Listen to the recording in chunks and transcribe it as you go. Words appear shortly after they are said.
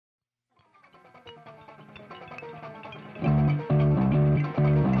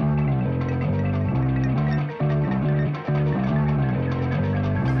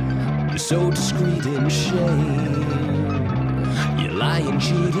so discreet in shame. You lying,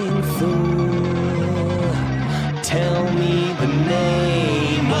 cheating fool. Tell me the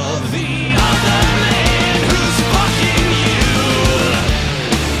name of the other man who's fucking you.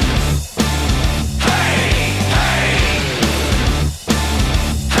 Hey, hey,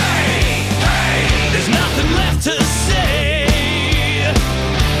 hey, hey. There's nothing left to say.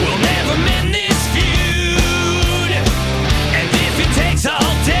 We'll never mend this feud. And if it takes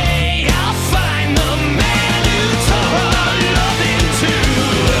all day, I'll find the man who tore our love in two.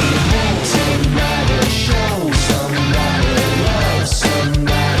 Somebody show somebody love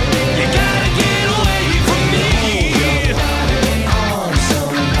somebody. You gotta get away from me. Your body on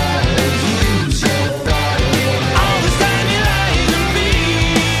somebody, use your body. All this time you lying to me.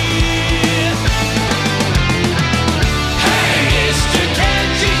 Hey, mister,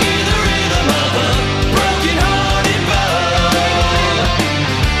 can't you hear the rhythm of a broken-hearted boy?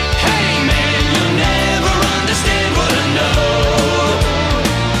 Hey, man, you'll never understand what I know.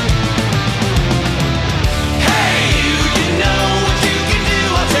 Hey, you know what you can do,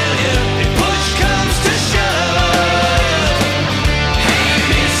 I'll tell you, if push comes to shove. Hey,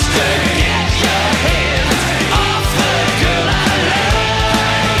 mister, get your hands off the girl I love.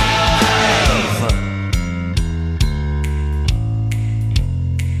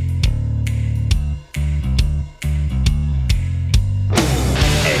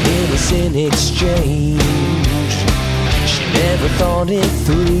 An innocent exchange, she never thought it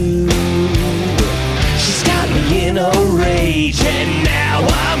through. She's got me in a rage, and now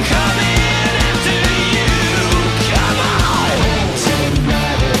I'm coming after you. Come on!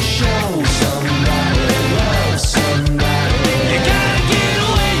 Somebody show somebody love somebody. You gotta get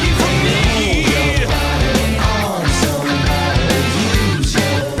away from me. Your body on somebody, use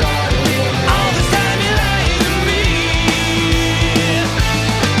your body. All this time you lying to me.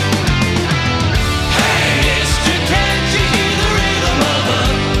 Hey, mister, can't you hear the rhythm of a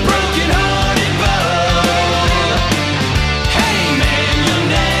broken-hearted boy? Hey, man, you'll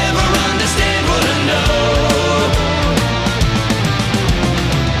never understand what I know.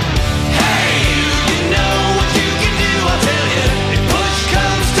 Hey, you know what you can do, I'll tell you, if push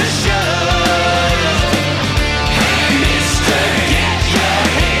comes to shove. Hey, mister, get your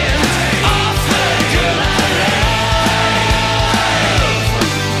hands off the girl I love.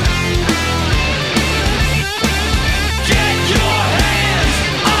 Get your hands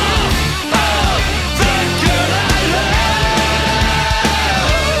off of the girl I love.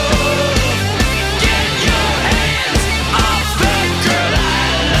 Get your hands off the girl I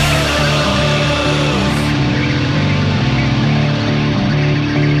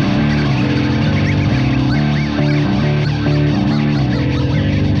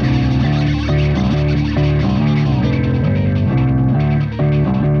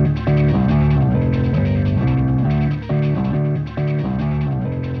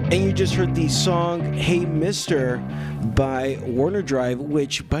And you just heard the song Hey Mister by Warner Drive,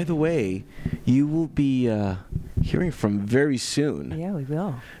 which, by the way, you will be hearing from very soon. Yeah, we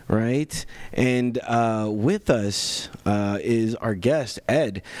will. Right? And with us is our guest,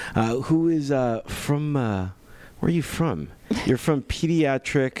 Ed, who is from, where are you from? You're from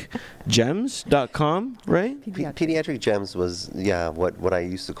pediatricgems.com, right? Pediatric Gems was, what I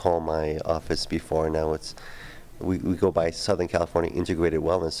used to call my office before. Now it's, we go by Southern California Integrated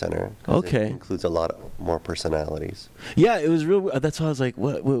Wellness Center. 'Cause Okay. It includes a lot more personalities. Yeah, it was real. That's why I was like,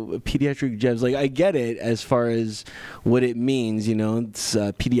 what pediatric gems? Like, I get it as far as what it means. You know, it's,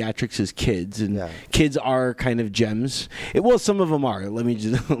 pediatrics is kids, and Yeah. kids are kind of gems. Well, some of them are. Let me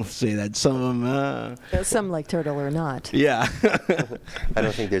just say that. Some of them, Some like turtle or not. yeah. I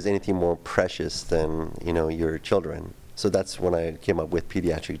don't think there's anything more precious than, your children. So that's when I came up with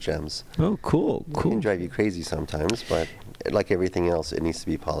Pediatric Gems. Oh, cool, It can cool. drive you crazy sometimes, but like everything else, it needs to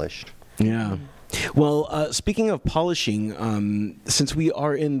be polished. Yeah. Well, speaking of polishing, since we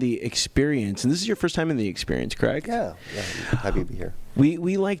are in the experience, and this is your first time in the experience, correct? Yeah, happy to be here.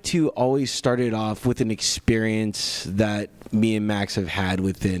 We like to always start it off with an experience that me and Max have had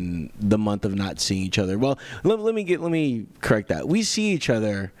within the month of not seeing each other. Well, let me correct that. We see each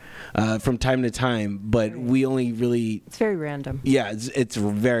other from time to time, but we only really. It's very random. Yeah, it's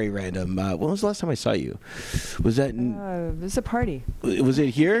very random. When was the last time I saw you? Was that? It was a party. Was it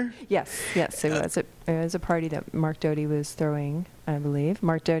here? Yes, it was. It was a party that Mark Doty was throwing, I believe.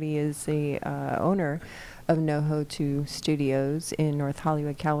 Mark Doty is the owner of NoHo 2 Studios in North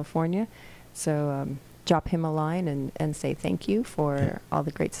Hollywood, California. So drop him a line and say thank you for all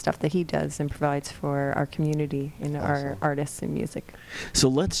the great stuff that he does and provides for our community and our artists in music. So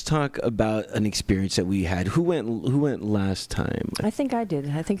let's talk about an experience that we had. Who went last time? I think I did.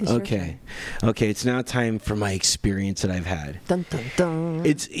 I think it's your turn. Okay, it's now time for my experience that I've had. Dun, dun, dun.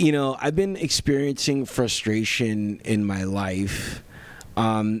 It's, I've been experiencing frustration in my life.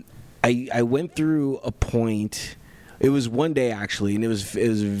 I went through a point, it was one day actually, and it was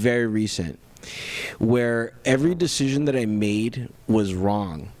very recent, where every decision that I made was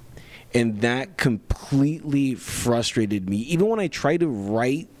wrong. And that completely frustrated me. Even when I tried to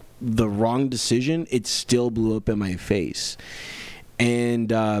right the wrong decision, it still blew up in my face.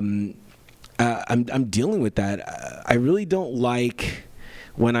 And I'm dealing with that. I really don't like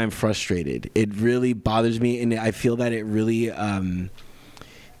when I'm frustrated. It really bothers me, and I feel that it really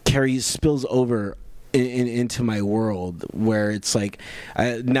spills over into my world, where it's like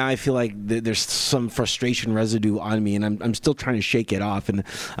now I feel like there's some frustration residue on me, and I'm still trying to shake it off, and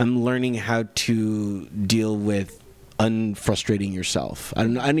I'm learning how to deal with unfrustrating yourself. I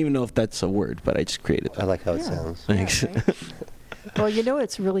don't even know if that's a word, but I just created that. I like how it sounds. Thanks. Yeah, right? Well,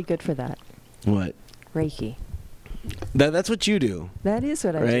 it's really good for that. What? Reiki. That's what you do. That is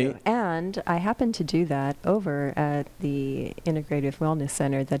what I Right? do. And I happen to do that over at the Integrative Wellness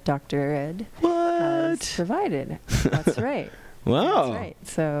Center that Dr. Ed has provided. That's right. Wow.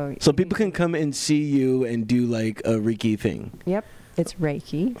 That's right. So people can come and see you and do like a Reiki thing. Yep. It's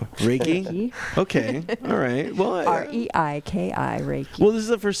Reiki. Reiki? Okay. All right. Well, Reiki, Reiki. Well, this is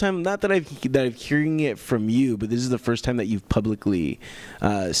the first time, not that I'm hearing it from you, but this is the first time that you've publicly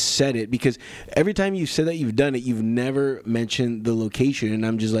said it, because every time you said that you've done it, you've never mentioned the location, and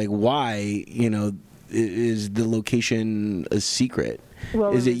I'm just like, why? Is the location a secret?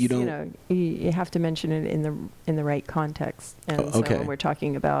 Well, is it you don't? You have to mention it in the right context, and so when we're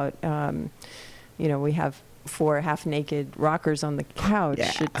talking about, we have 4 half-naked rockers on the couch.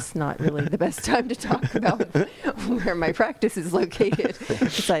 Yeah. It's not really the best time to talk about where my practice is located,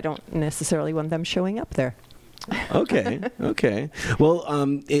 because I don't necessarily want them showing up there. Okay. Well,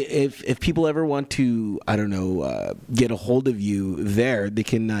 if people ever want to, get a hold of you there, they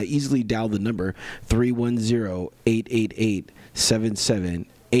can easily dial the number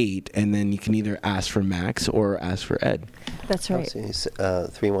 310-888-7788, and then you can either ask for Max or ask for Ed. That's right.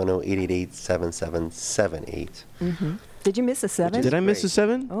 310-888-7778. Mm-hmm. Did you miss a 7? Did I miss a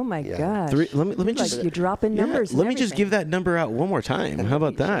 7? Oh my Yeah. gosh! Let me just you dropping numbers. Let me just give that number out one more time. How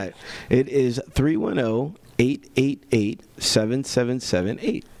about that? It is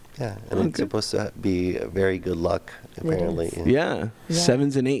 310-888-7778. Yeah, and it's supposed to be very good luck, apparently. is. Yeah,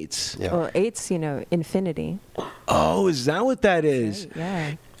 7s and 8s. Yeah. Well, 8's, infinity. Oh, is that what that is? Right,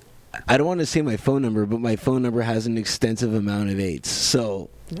 yeah. I don't want to say my phone number, but my phone number has an extensive amount of 8s. So,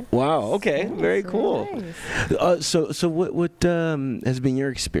 wow, okay, very cool. Nice. So what has been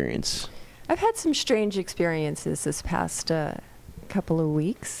your experience? I've had some strange experiences this past couple of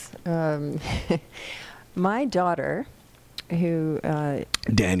weeks. My daughter, who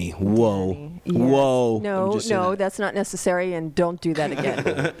Danny, whoa, Danny, yes. whoa. No, that's not necessary, and don't do that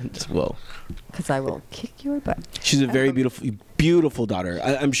again, Just whoa. because I will kick your butt. She's a very beautiful daughter.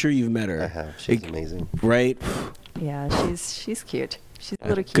 I'm sure you've met her. I have. She's amazing. Right? Yeah, she's cute. She's a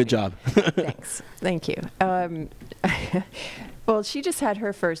little cute. Good job. Thanks. Thank you. Well, she just had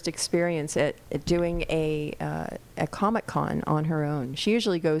her first experience at doing a Comic-Con on her own. She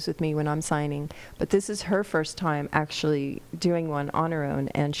usually goes with me when I'm signing, but this is her first time actually doing one on her own,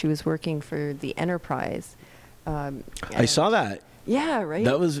 and she was working for the Enterprise. I saw that. Yeah, right?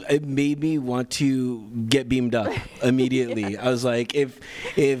 It made me want to get beamed up immediately. I was like, if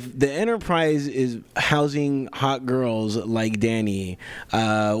the Enterprise is housing hot girls like Danny,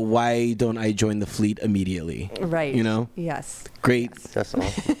 why don't I join the fleet immediately? Right. Yes. Great. Yes. That's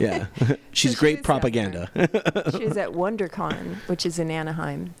awesome. Yeah. She's So great she was propaganda. She was at WonderCon, which is in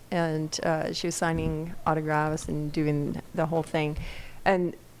Anaheim, and she was signing autographs and doing the whole thing.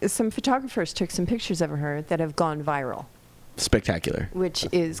 And some photographers took some pictures of her that have gone viral. Spectacular. Which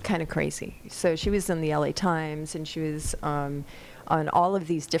is kind of crazy. So she was in the LA Times, and she was on all of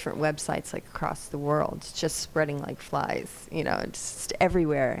these different websites like across the world, just spreading like flies, just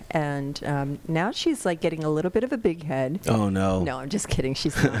everywhere. And now she's like getting a little bit of a big head. Oh no. No, I'm just kidding.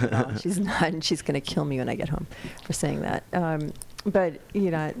 She's not at all. She's not, and she's going to kill me when I get home for saying that. But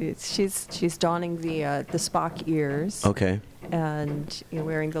she's donning the Spock ears. Okay. And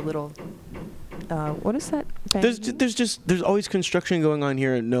wearing the little what is that? There's always construction going on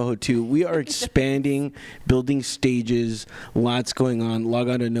here at NoHo too. We are expanding, building stages, lots going on. Log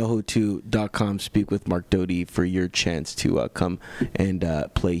on to noho2.com. Speak with Mark Doty for your chance to come and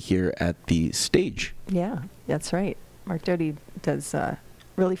play here at the stage. Yeah, that's right. Mark Doty does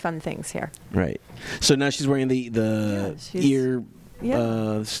really fun things here. Right. So now she's wearing the ear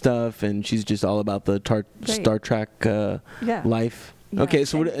stuff, and she's just all about the Star Trek life. Yeah. Okay,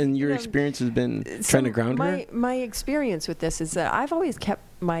 so and your experience has been trying to ground her? My experience with this is that I've always kept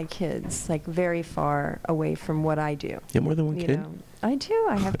my kids like very far away from what I do. You have more than one kid? I do.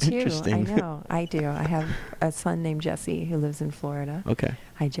 I have two. Interesting. I know. I do. I have a son named Jesse who lives in Florida. Okay.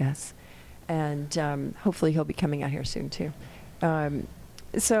 Hi, Jess. And hopefully he'll be coming out here soon, too.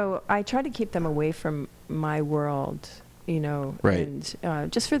 So I try to keep them away from my world, right.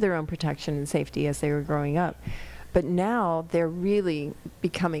 and just for their own protection and safety as they were growing up. But now they're really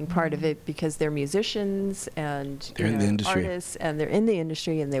becoming part of it because they're musicians and they're in the industry. Artists, and they're in the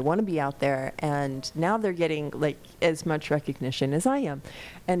industry and they want to be out there. And now they're getting like as much recognition as I am.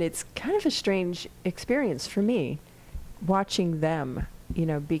 And it's kind of a strange experience for me watching them,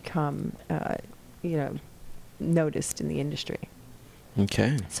 become, noticed in the industry.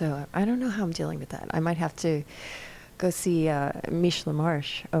 Okay. So I don't know how I'm dealing with that. I might have to go see Mish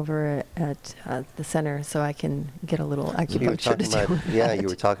LaMarche over at the center so I can get a little acupuncture to do with that. You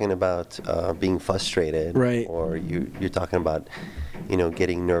were talking about being frustrated. Right. Or you're talking about,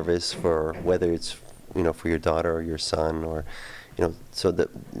 getting nervous for whether it's, for your daughter or your son or, so the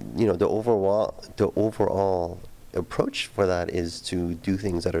overall approach for that is to do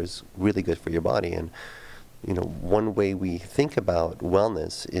things that are really good for your body. And, one way we think about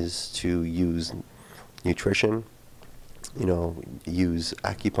wellness is to use nutrition, use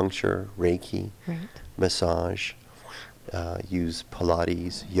acupuncture, Reiki, Right. massage, use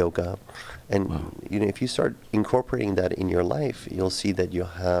Pilates, yoga. And, Wow. If you start incorporating that in your life, you'll see that you'll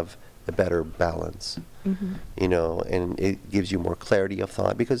have a better balance, Mm-hmm. and it gives you more clarity of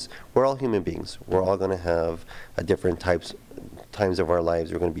thought because we're all human beings. We're all going to have different times of our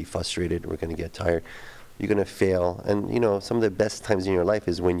lives. We're going to be frustrated. We're going to get tired. You're going to fail. And, some of the best times in your life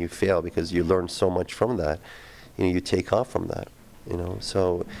is when you fail because you learn so much from that. You take off from that,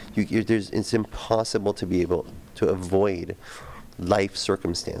 So it's impossible to be able to avoid life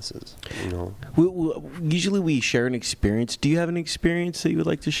circumstances, Usually we share an experience. Do you have an experience that you would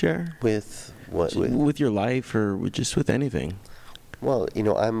like to share? With what? With your life or just with anything? Well,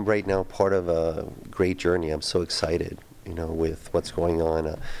 I'm right now part of a great journey. I'm so excited, with what's going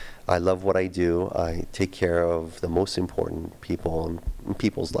on. I love what I do. I take care of the most important people in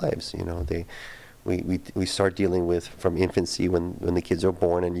people's lives. We start dealing with from infancy when the kids are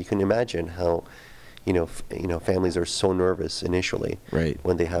born, and you can imagine how, families are so nervous initially, right,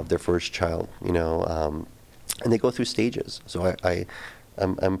 when they have their first child, and they go through stages. So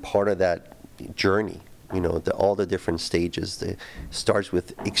I'm part of that journey. All the different stages. It starts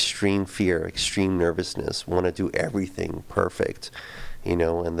with extreme fear, extreme nervousness, want to do everything perfect.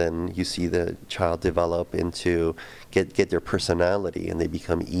 And then you see the child develop into get their personality, and they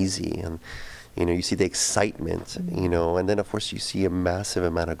become easy, and you see the excitement, and then of course you see a massive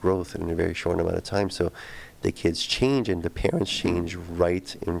amount of growth in a very short amount of time. So the kids change and the parents change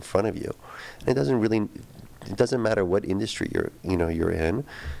right in front of you. And it doesn't matter what industry you're in.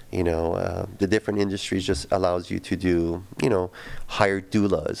 The different industries just allows you to do, hire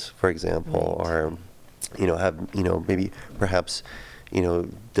doulas, for example, or have maybe perhaps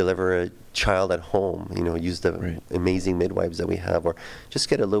deliver a child at home, use the amazing midwives that we have, or just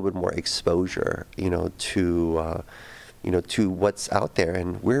get a little bit more exposure, to what's out there.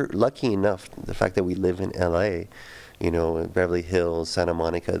 And we're lucky enough, the fact that we live in LA, Beverly Hills, Santa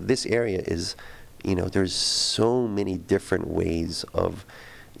Monica, this area is, there's so many different ways of,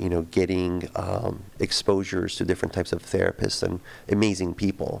 getting exposures to different types of therapists and amazing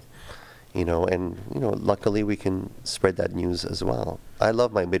people. Luckily we can spread that news as well. I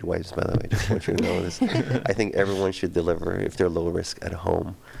love my midwives, by the way, just want you to know this. I think everyone should deliver if they're low risk at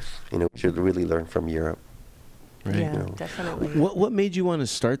home. We should really learn from Europe. Right. Yeah, definitely. What made you want to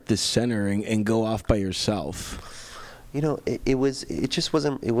start this center and go off by yourself? It just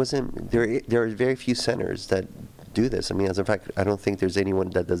wasn't, there are very few centers that do this. I mean, as a fact, I don't think there's anyone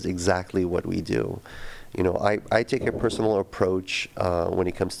that does exactly what we do. I take a personal approach when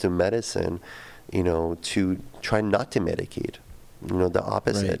it comes to medicine, to try not to medicate. The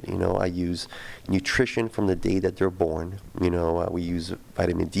opposite. Right. I use nutrition from the day that they're born. We use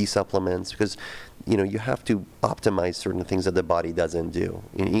vitamin D supplements because, you have to optimize certain things that the body doesn't do,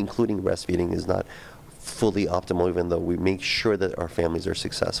 including breastfeeding is not fully optimal, even though we make sure that our families are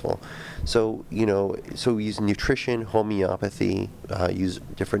successful. So, so we use nutrition, homeopathy, use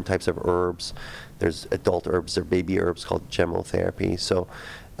different types of herbs. There's adult herbs or baby herbs called gemotherapy. So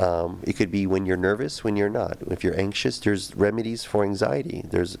it could be when you're nervous, when you're not. If you're anxious, there's remedies for anxiety.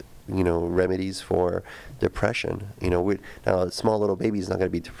 There's remedies for depression. Now a small little baby is not going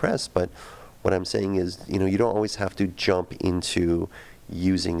to be depressed, but what I'm saying is, you don't always have to jump into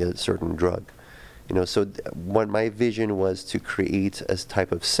using a certain drug. So what my vision was to create a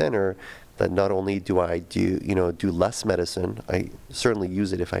type of center that not only do I do less medicine, I certainly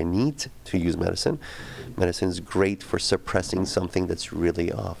use it if I need to use medicine. Medicine is great for suppressing something that's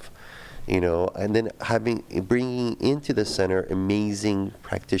really off. And then bringing into the center amazing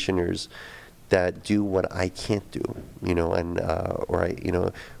practitioners that do what I can't do,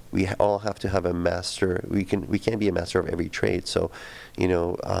 we all have to have a master. We can't be a master of every trade. So,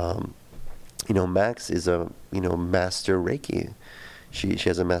 Max is a master Reiki. She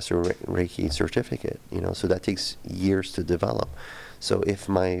has a master Reiki certificate. So that takes years to develop. So if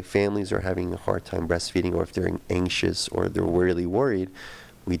my families are having a hard time breastfeeding, or if they're anxious or they're really worried,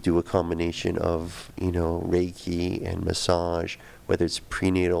 we do a combination of Reiki and massage, whether it's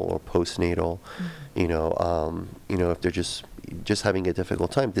prenatal or postnatal. If they're just having a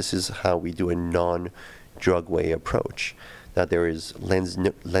difficult time, this is how we do a non-drug way approach. That there is lens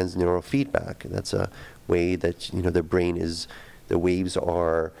neurofeedback. That's a way that the brain the waves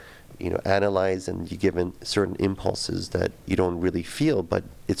are analyzed, and you given certain impulses that you don't really feel, but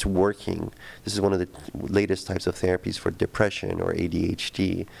it's working. This is one of the latest types of therapies for depression or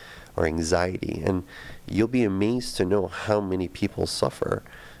ADHD or anxiety, and you'll be amazed to know how many people suffer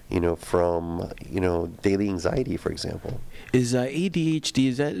from daily anxiety, for example. Is ADHD,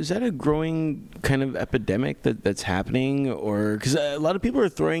 is that a growing kind of epidemic that's happening? Or because a lot of people are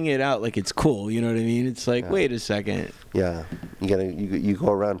throwing it out like it's cool, you know what I mean? It's like, wait a second. Yeah, you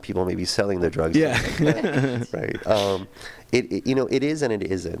go around, people maybe selling their drugs. Yeah. Right. It is and it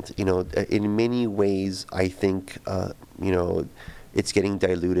isn't. In many ways, I think it's getting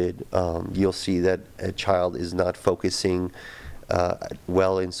diluted. You'll see that a child is not focusing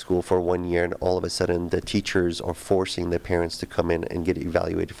well in school for 1 year, and all of a sudden the teachers are forcing the parents to come in and get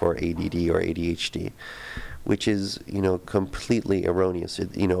evaluated for ADD or ADHD, which is completely erroneous.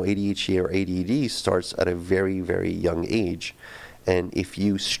 ADHD or ADD starts at a very, very young age, and if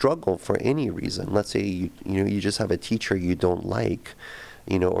you struggle for any reason, let's say you just have a teacher you don't like,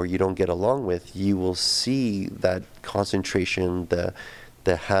 or you don't get along with, you will see that concentration,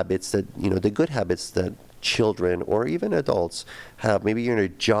 the habits that the good habits that children or even adults have. Maybe you're in a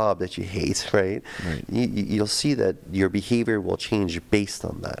job that you hate, right? You'll see that your behavior will change based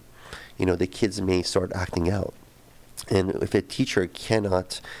on that. The kids may start acting out. And if a teacher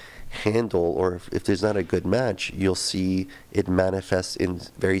cannot handle, or if there's not a good match, you'll see it manifest in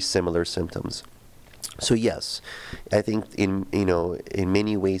very similar symptoms. So yes, I think in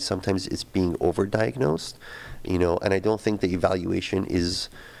many ways sometimes it's being overdiagnosed, and I don't think the evaluation is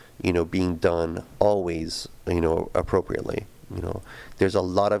being done always, appropriately. There's a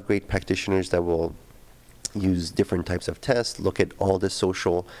lot of great practitioners that will use different types of tests, look at all the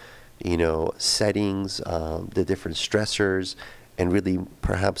social, settings, the different stressors, and really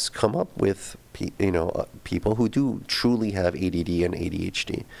perhaps come up with, people who do truly have ADD and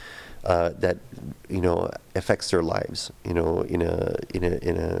ADHD, that, affects their lives, in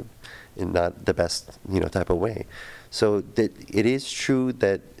not the best, type of way. So that it is true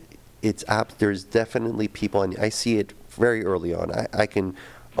that it's there's definitely people, and I see it very early on. I can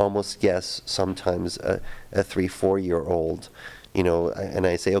almost guess sometimes a 3-4 year old, and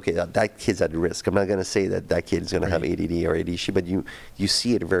I say, okay, that kid's at risk. I'm not going to say that kid's going to have ADD or ADHD, but you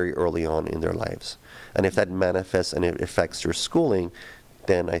see it very early on in their lives. And if that manifests and it affects their schooling,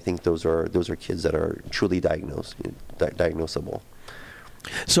 then I think those are kids that are truly diagnosable.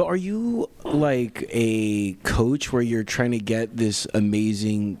 So are you like a coach where you're trying to get this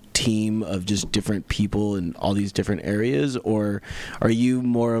amazing team of just different people in all these different areas, or are you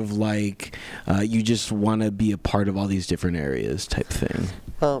more of like you just want to be a part of all these different areas type thing?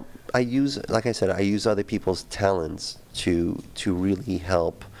 Like I said, I use other people's talents to really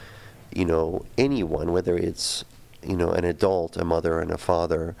help, anyone, whether it's, an adult, a mother and a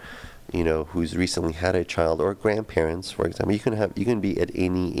father, who's recently had a child, or grandparents, for example. You can be at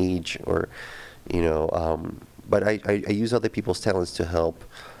any age, or, but I use other people's talents to help,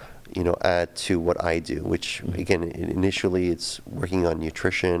 add to what I do, which again, initially it's working on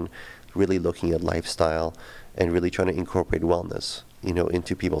nutrition, really looking at lifestyle, and really trying to incorporate wellness,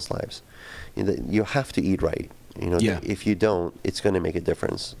 into people's lives. You have to eat right. If you don't, it's going to make a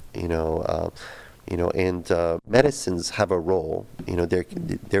difference. And medicines have a role.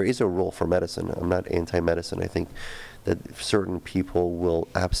 There is a role for medicine. I'm not anti-medicine. I think that certain people will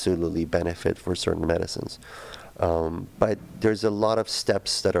absolutely benefit for certain medicines. But there's a lot of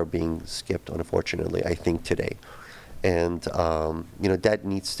steps that are being skipped, unfortunately, I think, today. And,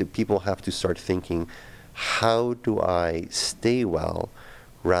 people have to start thinking, how do I stay well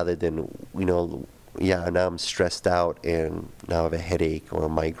rather than, now I'm stressed out and now I have a headache or a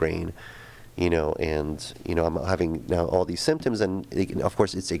migraine, I'm having now all these symptoms, and of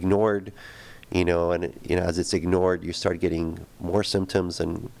course it's ignored, as it's ignored, you start getting more symptoms,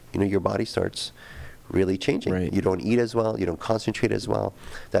 and, your body starts really changing. Right. You don't eat as well, you don't concentrate as well.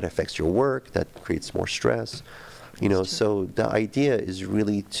 That affects your work, that creates more stress. So the idea is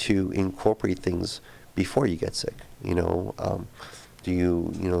really to incorporate things before you get sick. If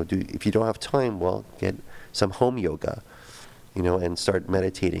you don't have time, well, get some home yoga, and start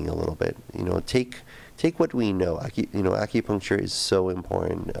meditating a little bit. Take what we know. Acupuncture is so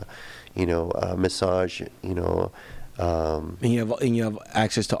important. Massage. And you have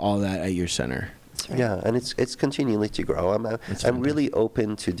access to all that at your center. Right. Yeah, and it's continually to grow. I'm really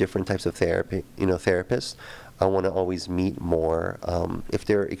open to different types of therapy. Therapists. I want to always meet more. If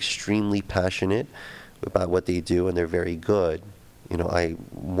they're extremely passionate about what they do and they're very good, I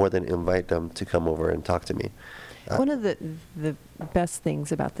more than invite them to come over and talk to me. One of the best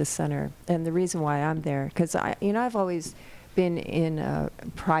things about this center, and the reason why I'm there, because I've always been in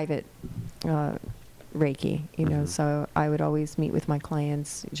private Reiki, so I would always meet with my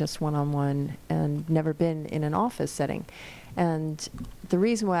clients just one-on-one and never been in an office setting. And the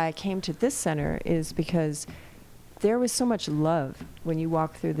reason why I came to this center is because there was so much love when you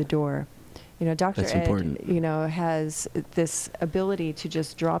walk through the door. Dr. That's Ed, important. has this ability to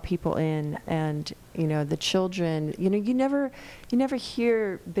just draw people in, and, the children, you never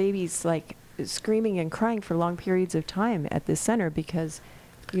hear babies like screaming and crying for long periods of time at this center because,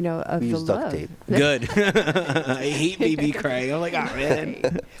 of We the use duct love. tape. Good. I hate baby crying. I'm like, oh,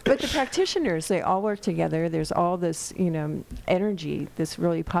 man. But the practitioners, they all work together. There's all this, energy, this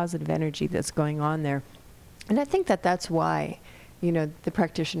really positive energy that's going on there. And I think that that's why, the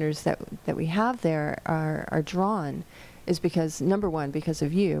practitioners that we have there are drawn, is because, number one, because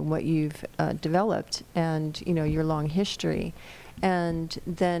of you, what you've developed, and, your long history. And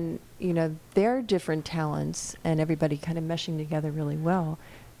then, their different talents and everybody kind of meshing together really well.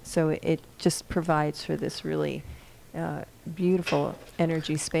 So it just provides for this really beautiful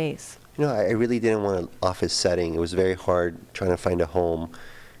energy space. I really didn't want an office setting. It was very hard trying to find a home.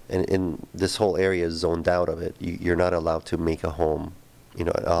 And this whole area is zoned out of it. You're not allowed to make a home, an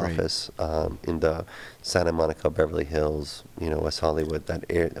office in the Santa Monica, Beverly Hills, West Hollywood,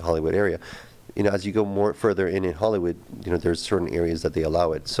 Hollywood area. As you go more further in Hollywood, there's certain areas that they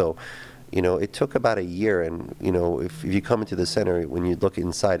allow it. So, it took about a year. And, if you come into the center, when you look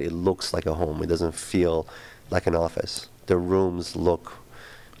inside, it looks like a home. It doesn't feel like an office. The rooms look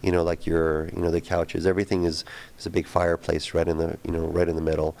like the couches, everything is a big fireplace right in the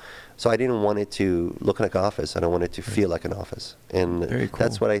middle. So I didn't want it to look like an office. I don't want it to feel like an office. And Very cool.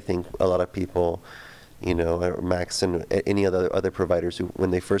 That's what I think a lot of people, Max and any other providers who,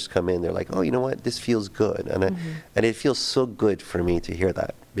 when they first come in, they're like, oh, you know what, this feels good. And and it feels so good for me to hear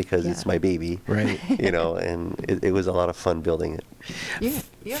that because it's my baby. Right. And it was a lot of fun building it.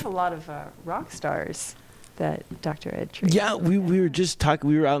 You have a lot of rock stars that Dr. Ed treats. Yeah, we were just talking.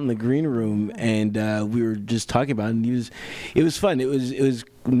 We were out in the green room, and we were just talking about it. And it was fun. It was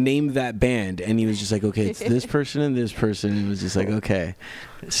name that band, and he was just like, okay, it's this person and this person. And it was just like, okay.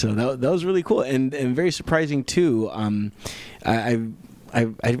 So that was really cool and very surprising too.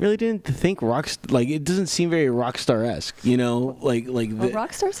 I really didn't think it doesn't seem very rock star-esque, Well,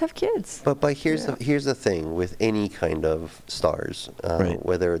 rock stars have kids. But here's the thing with any kind of stars, Right.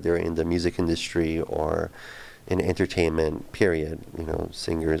 whether they're in the music industry or in entertainment, period.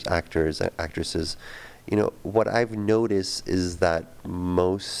 Singers, actors, actresses. What I've noticed is that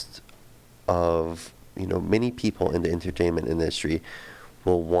most of many people in the entertainment industry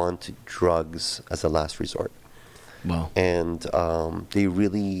will want drugs as a last resort. Wow. And they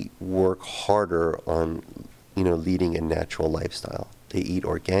really work harder on, leading a natural lifestyle. They eat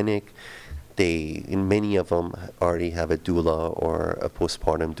organic. In many of them already have a doula or a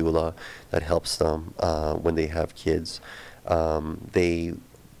postpartum doula that helps them when they have kids. They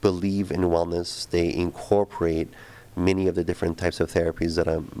believe in wellness. They incorporate many of the different types of therapies that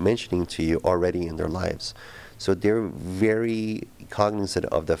I'm mentioning to you already in their lives. So they're very cognizant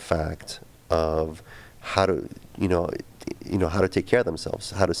of the fact of how to, how to take care of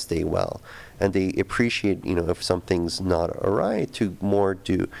themselves, how to stay well, and they appreciate, if something's not all right, to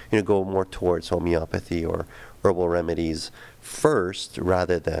go more towards homeopathy or herbal remedies first,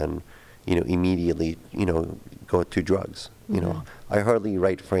 rather than, immediately, go to drugs. I hardly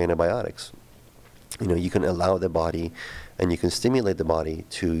write for antibiotics. You can allow the body, and you can stimulate the body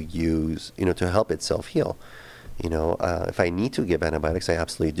to use, to help itself heal. If I need to give antibiotics, I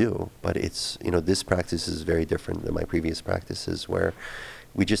absolutely do. But it's, this practice is very different than my previous practices, where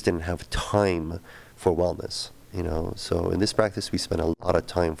we just didn't have time for wellness. So in this practice, we spend a lot of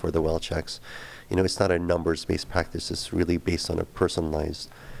time for the well checks. It's not a numbers-based practice. It's really based on a personalized,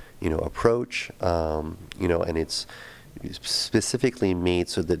 approach. And it's specifically made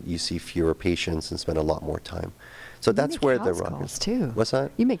so that you see fewer patients and spend a lot more time. So You that's make where the house rock calls is. too. What's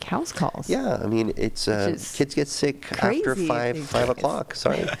that? You make house calls. Yeah, I mean, it's is kids get sick after crazy five these days. o'clock.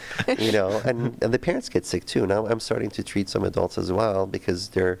 Sorry, and the parents get sick too. Now I'm starting to treat some adults as well, because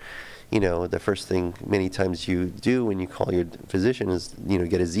they're, the first thing many times you do when you call your physician is,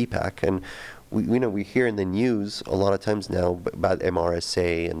 get a Z-Pack. And we hear in the news a lot of times now about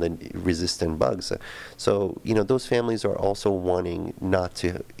MRSA and the resistant bugs. So those families are also wanting not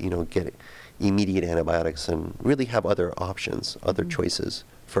to get immediate antibiotics and really have other options, other choices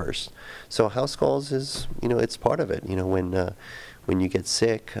first. So house calls is, it's part of it. When you get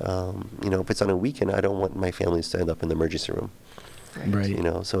sick, if it's on a weekend, I don't want my families to end up in the emergency room. Right.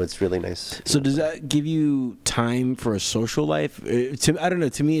 So it's really nice. So does that give you time for a social life? I don't know.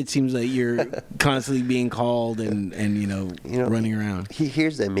 To me, it seems like you're constantly being called and running around.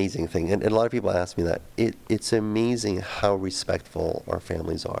 Here's the amazing thing, and a lot of people ask me that. It's amazing how respectful our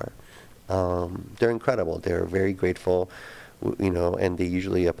families are. They're incredible. They're very grateful, and they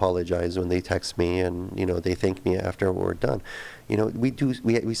usually apologize when they text me, and they thank me after we're done.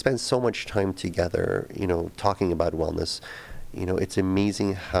 We spend so much time together, talking about wellness. It's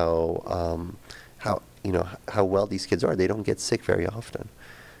amazing how well these kids are. They don't get sick very often,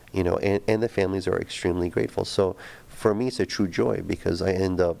 and the families are extremely grateful. So for me, it's a true joy, because I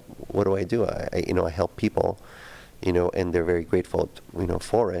end up, what do? I help people, and they're very grateful,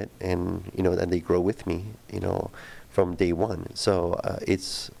 for it, and and they grow with me, from day one. So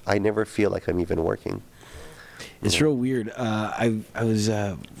I never feel like I'm even working. It's real weird. I was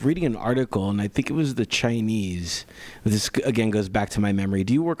reading an article, and I think it was the Chinese. This again goes back to my memory.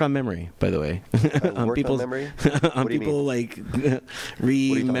 Do you work on memory, by the way? Work on memory? On What do you people mean? like talking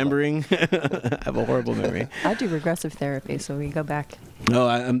remembering. I have a horrible memory. I do regressive therapy, so we go back. No,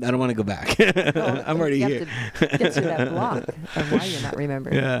 I don't want to go back. I'm already you here. have to get through that block of why you're not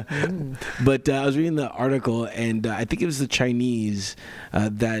remembering. Yeah. But I was reading the article, and I think it was the Chinese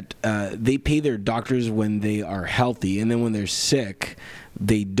that they pay their doctors when they are healthy, and then when they're sick,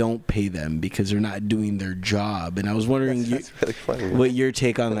 they don't pay them because they're not doing their job. And I was wondering That's really funny. what your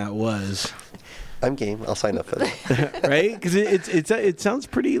take on that was. I'm game. I'll sign up for that. Right? Because it sounds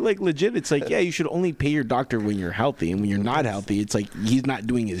pretty legit. It's like, yeah, you should only pay your doctor when you're healthy, and when you're not healthy, it's like he's not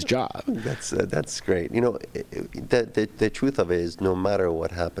doing his job. That's great. The truth of it is, no matter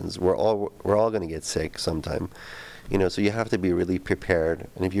what happens, we're all going to get sick sometime. So you have to be really prepared.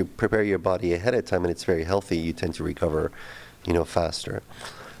 And if you prepare your body ahead of time and it's very healthy, you tend to recover, faster.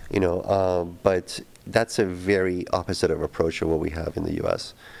 But that's a very opposite of approach of what we have in the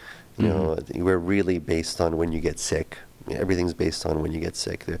U.S. We're really based on when you get sick. Everything's based on when you get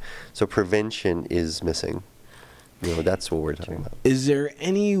sick. So prevention is missing. That's what we're talking about. Is there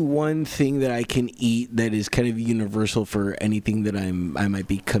any one thing that I can eat that is kind of universal for anything that I might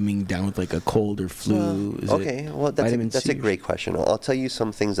be coming down with, like a cold or flu? That's a great question. I'll tell you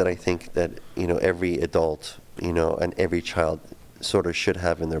some things that I think that every adult and every child sort of should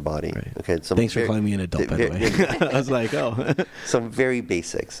have in their body. Right. Okay. Thanks for calling me an adult, by the way. I was like, oh. Some very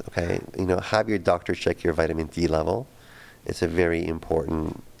basics. Okay. Have your doctor check your vitamin D level. It's a very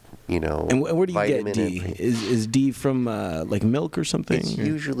important. And where do you get D? Is D from like milk or something? It's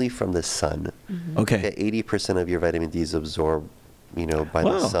usually from the sun. Mm-hmm. Okay. 80% of your vitamin D is absorbed, by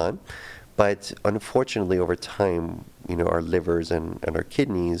the sun. But unfortunately, over time, our livers and our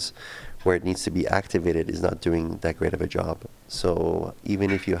kidneys, where it needs to be activated, is not doing that great of a job. So even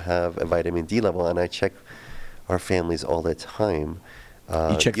if you have a vitamin D level, and I check our families all the time.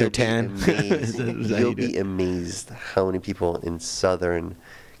 You check their tan? You'll be amazed how many people in Southern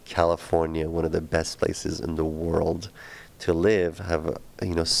California, one of the best places in the world to live, have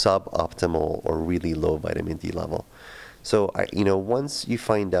suboptimal or really low vitamin D level. So once you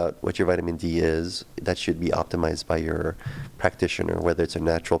find out what your vitamin D is, that should be optimized by your practitioner, whether it's a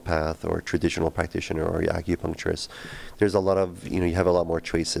naturopath or a traditional practitioner or your acupuncturist. There's a lot of you have a lot more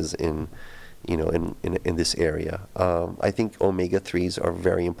choices in in this area. I think omega-3s are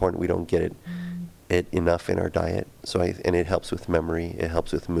very important. We don't get it enough in our diet. And it helps with memory. It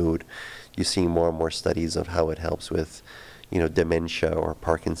helps with mood. You see more and more studies of how it helps with, dementia or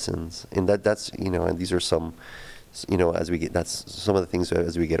Parkinson's. And that's, and these are some, that's some of the things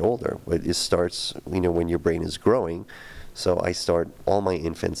as we get older. It starts, when your brain is growing. So I start all my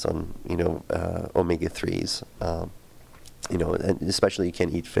infants on, omega-3s. And especially you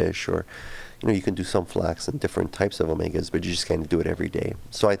can eat fish, or, you can do some flax and different types of omegas, but you just can't do it every day.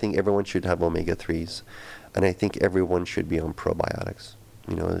 So I think everyone should have omega-3s, and I think everyone should be on probiotics.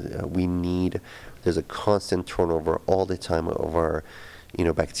 There's a constant turnover all the time of our,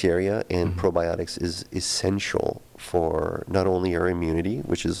 bacteria, and probiotics is essential for not only our immunity,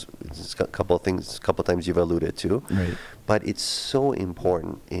 which is a couple of times you've alluded to, right, but it's so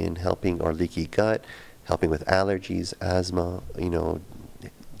important in helping our leaky gut, helping with allergies, asthma,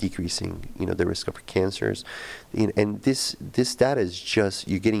 decreasing, the risk of cancers. And this data is just,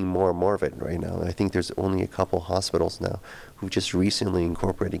 you're getting more and more of it right now. I think there's only a couple hospitals now who've just recently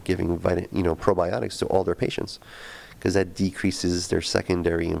incorporated giving probiotics to all their patients, because that decreases their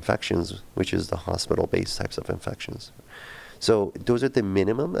secondary infections, which is the hospital-based types of infections. So those are the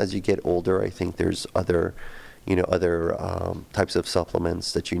minimum. As you get older, I think there's other types of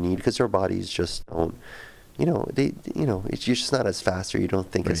supplements that you need, because our bodies just don't, it's just not as fast, or you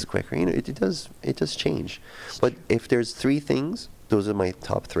don't think as quick, or, it does change. But if there's three things, those are my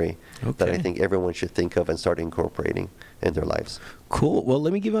top three that I think everyone should think of and start incorporating in their lives. Cool. Well,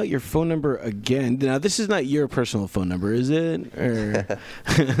 let me give out your phone number again. Now, this is not your personal phone number, is it? Or,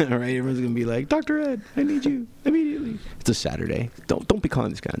 all right, everyone's going to be like, Dr. Ed, I need you immediately. It's a Saturday. Don't be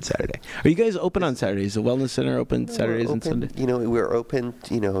calling this guy on Saturday. Are you guys open on Saturdays? The Wellness Center open Saturdays and Sundays? We're open,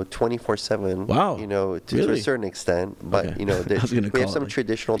 24/7. Wow. To a certain extent. But, we have some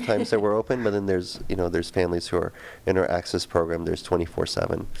traditional times that we're open, but then there's families who are in our access program. There's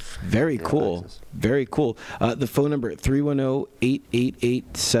 24/7. Very cool. Access. Very cool. The phone number,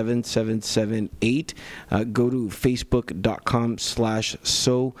 310-888-7778. Go to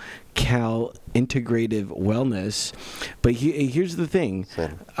facebook.com/SoCal Integrative Wellness. But here's the thing.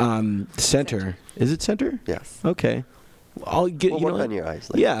 Center. Is it Center? Yes. Okay. I'll get we'll work on your eyes.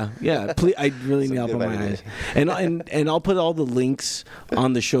 Yeah. Please, I really need help on my eyes. And I'll put all the links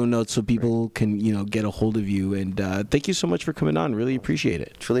on the show notes so people can get a hold of you. And thank you so much for coming on. Really appreciate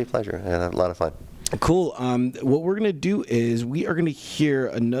it. Truly a pleasure. I had a lot of fun. Cool. What we're going to do is we are going to hear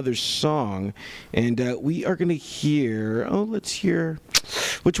another song, and we are going to hear, let's hear,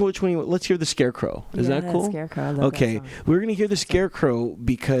 which one? Let's hear The Scarecrow. Is that cool? Scarecrow. I love okay. that song. We're going to hear The Scarecrow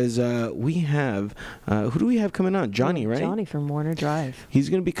because we have, who do we have coming on? Johnny, right? Johnny from Warner Drive. He's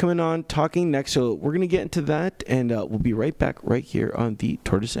going to be coming on talking next, so we're going to get into that, and we'll be right back right here on the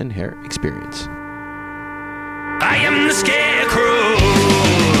Tortoise and Hare Experience. I am the Scarecrow.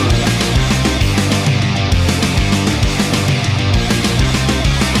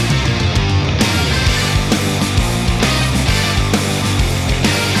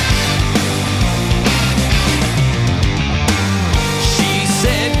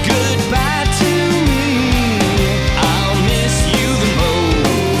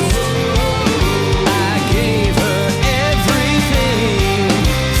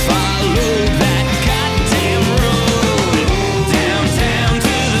 Downtown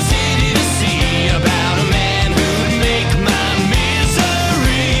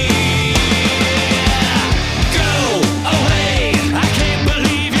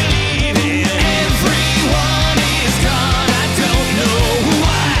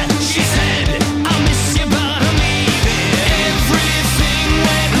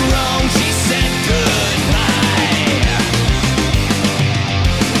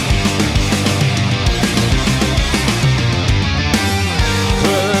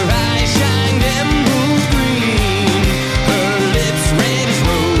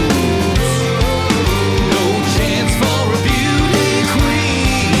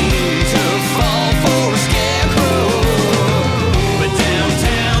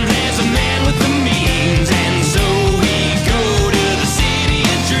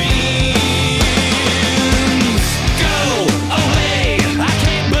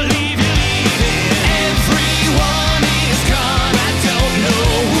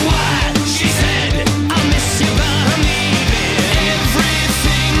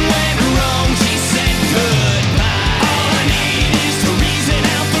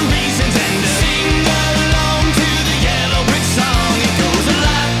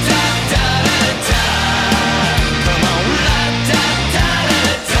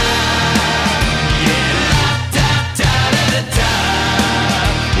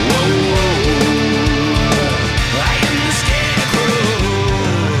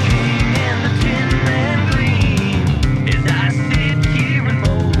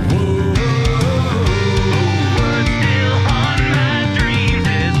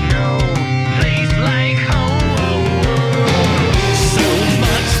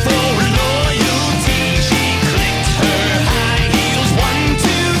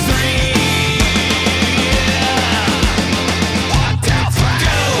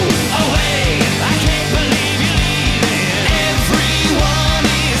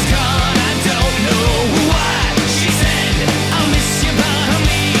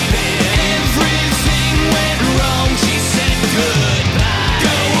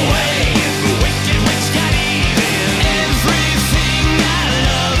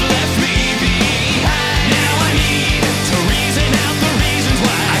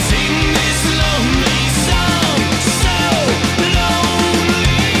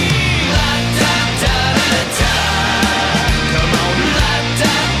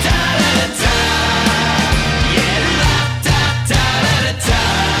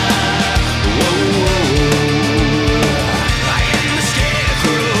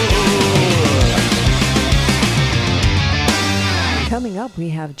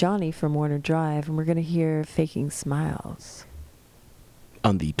have Johnny from Warner Drive, and we're going to hear Faking Smiles.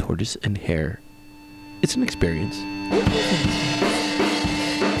 On the Tortoise and Hare. It's an experience.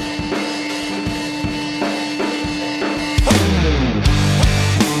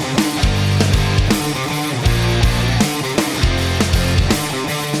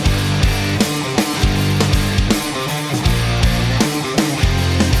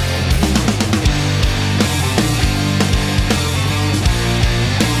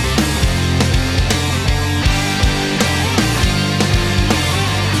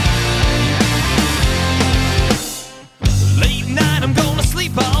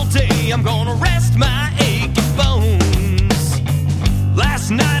 I'm gonna rest my aching bones. Last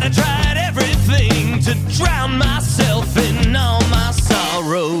night I tried everything to drown myself in all my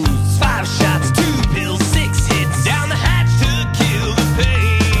sorrows. 5 shots, 2 pills, 6 hits down the hatch to kill the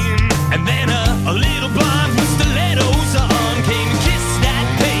pain. And then a little blonde with stilettos on came to kiss that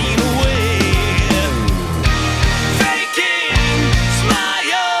pain away. Faking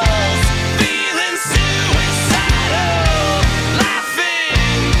smiles, feeling suicidal,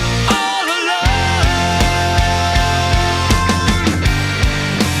 laughing all alone.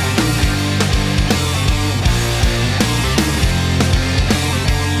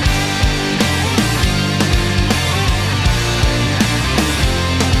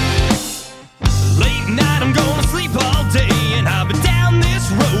 Late night, I'm gonna sleep all day, and I've been down this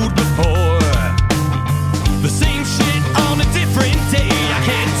road before. The same shit on a different day. I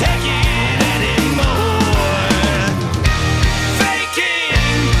can't take it anymore. Faking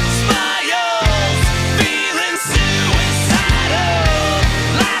smiles, feeling suicidal,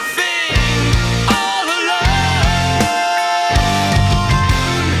 laughing all alone.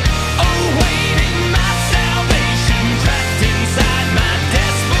 Awaiting my salvation, trapped inside my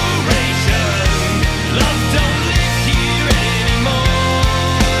desperation. Love don't live here anymore.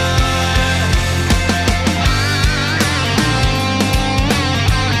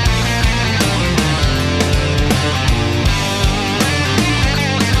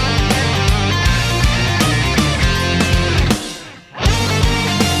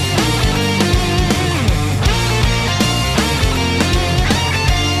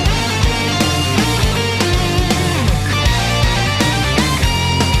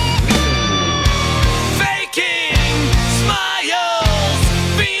 Faking smiles,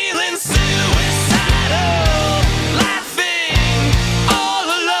 feeling suicidal, laughing all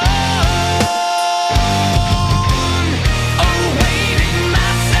alone. Awaiting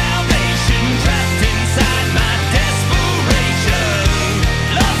my salvation, trapped inside my desperation.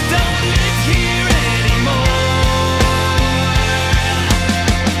 Love don't live here anymore.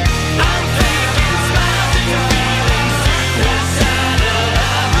 I'm faking smiles and feeling suicidal.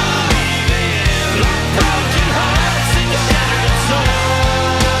 I believe in broken hearts and shattered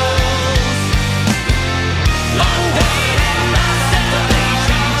souls. Awaiting my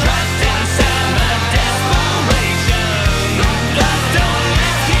salvation, trapped inside my desperation. Love don't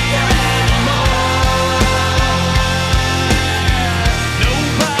live here anymore.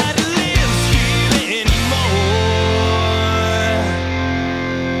 Nobody lives here anymore.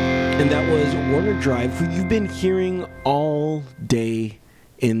 And that was Warner Drive, who you've been hearing all day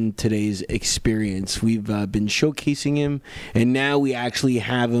in today's experience. We've been showcasing him, and now we actually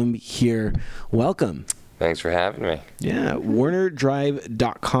have him here. Welcome. Thanks for having me. Yeah,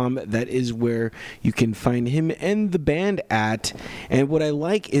 warnerdrive.com. That is where you can find him and the band at. And what I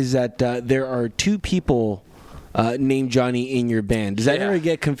like is that there are 2 people named Johnny in your band. Does that Yeah. ever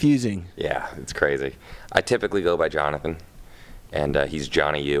get confusing? Yeah, it's crazy. I typically go by Jonathan, and he's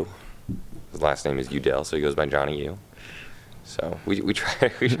Johnny U. His last name is Udell, so he goes by Johnny U. So we try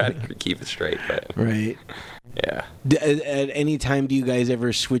to keep it straight, but Right. yeah. At any time, do you guys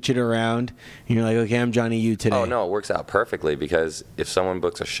ever switch it around? And you're like, okay, I'm Johnny U today. Oh no, it works out perfectly because if someone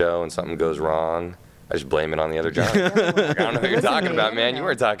books a show and something goes wrong, I just blame it on the other Johnny. Like, I don't know who you're talking about, man. You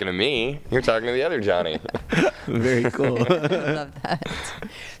weren't talking to me. You're talking to the other Johnny. Very cool. I love that.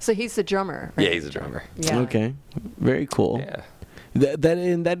 So he's the drummer, right? Yeah, he's a drummer. Yeah. Okay. Very cool. Yeah.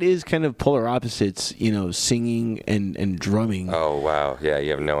 That is kind of polar opposites, singing and drumming. Oh wow, yeah,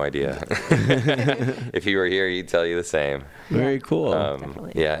 you have no idea. If he were here, he'd tell you the same. Very cool.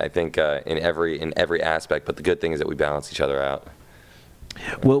 Definitely. Yeah, I think in every aspect. But the good thing is that we balance each other out.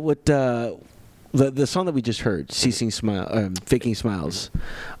 What the song that we just heard, Faking Smiles.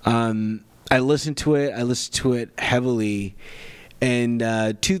 I listened to it. heavily,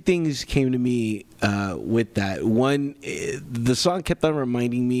 And two things came to me with that. One, the song kept on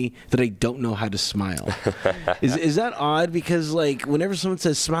reminding me that I don't know how to smile. Is that odd? Because like whenever someone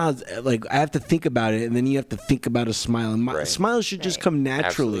says smile, like I have to think about it, and then you have to think about a smile. And Right. smiles should just come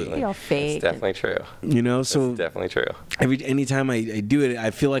naturally. Absolutely. Be all fake. It's definitely true. You know, That's so definitely true. anytime I do it,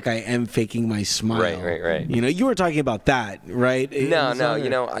 I feel like I am faking my smile. Right. You know, you were talking about that, right? No. You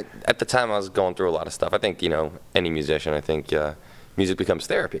know, at the time I was going through a lot of stuff. I think, you know, any musician, I think music becomes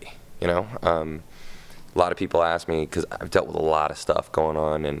therapy, you know. A lot of people ask me, because I've dealt with a lot of stuff going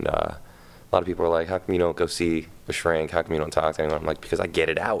on, and a lot of people are like, how come you don't go see a shrink? How come you don't talk to anyone? I'm like, because I get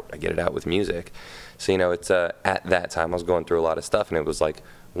it out. I get it out with music. So, you know, it's at that time I was going through a lot of stuff, and it was like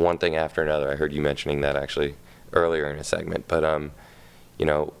one thing after another. I heard you mentioning that actually earlier in a segment. But, you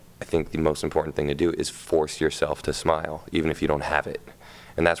know, I think the most important thing to do is force yourself to smile, even if you don't have it.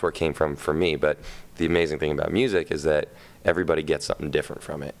 And that's where it came from for me. But the amazing thing about music is that everybody gets something different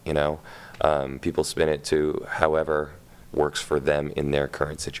from it, you know. People spin it to however works for them in their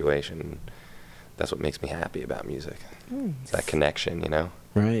current situation. That's what makes me happy about music. It's that connection, you know.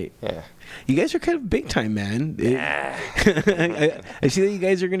 Right. Yeah. You guys are kind of big time, man. I see that you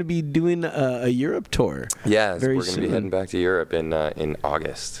guys are going to be doing a Europe tour. Yeah, very we're going to be soon. heading back to Europe in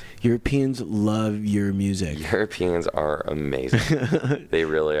August. Europeans love your music. Europeans are amazing. They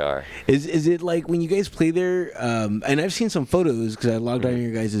really are. Is it like when you guys play there? And I've seen some photos because I logged on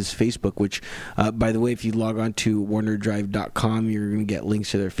your guys' Facebook. Which, by the way, if you log on to WarnerDrive.com, you're going to get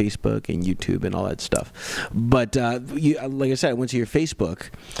links to their Facebook and YouTube and all that stuff. But like I said, I went to your Facebook,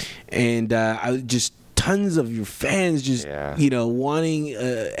 and I was just tons of your fans, just you know, wanting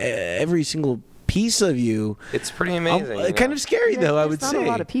every single piece of you. It's pretty amazing. You know? Kind of scary though, I would say. There's not a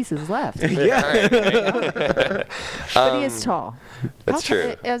lot of pieces left. Yeah. Right. But he is tall. That's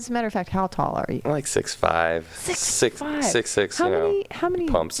true. As a matter of fact, how tall are you? Like 6'5", 6'6". How you know, how many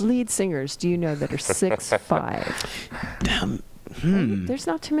pumps. lead singers do you know that are 6'5"? Damn. There's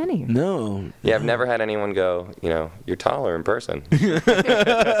not too many. No. Yeah, I've never had anyone go, you know, you're taller in person.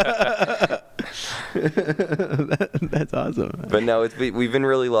 That's awesome. But no, we've been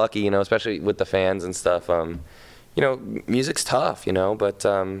really lucky, you know, especially with the fans and stuff. You know, music's tough, you know, but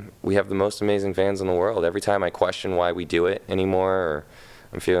we have the most amazing fans in the world. Every time I question why we do it anymore, or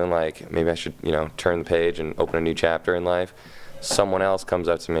I'm feeling like maybe I should, you know, turn the page and open a new chapter in life, someone else comes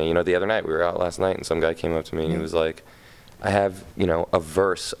up to me. You know, the other night, we were out last night, and some guy came up to me, and he was like, I have, you know, a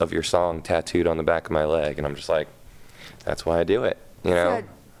verse of your song tattooed on the back of my leg. And I'm just like, that's why I do it, you know? So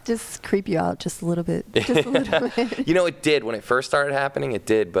just creep you out just a little bit. Just a little bit. You know, it did. When it first started happening, it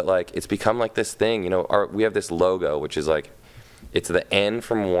did. But, like, it's become like this thing. You know, we have this logo, which is like, it's the N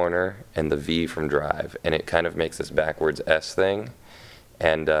from Warner and the V from Drive. And it kind of makes this backwards S thing.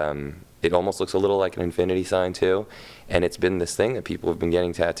 And it almost looks a little like an infinity sign, too. And it's been this thing that people have been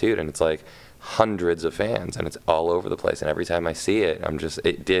getting tattooed. And it's like hundreds of fans. And it's all over the place. And every time I see it,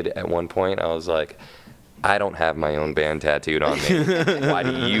 it did at one point, I was like, I don't have my own band tattooed on me. Why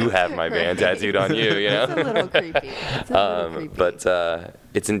do you have my band tattooed on you? You know, It's a little creepy. It's a little creepy. But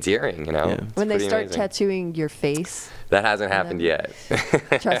it's endearing. You know, Yeah. It's when they pretty start amazing. tattooing your face, That hasn't happened yet.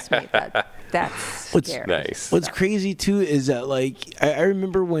 trust me, that's What's scary. Nice. What's crazy too is that like I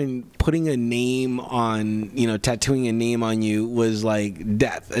remember when putting a name on, you know, tattooing a name on you was like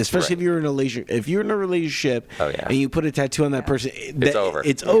death, especially Right. if you're in a relationship. If you're in a relationship Oh, yeah. and you put a tattoo on that person, It's over.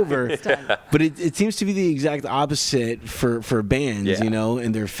 It's over. It's done. But it seems to be the exact opposite for bands, Yeah. you know,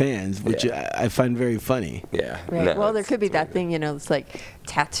 and their fans, which Yeah. I find very funny. Yeah. Right. No, Well, there it's- could be it's that amazing. thing, you know, it's like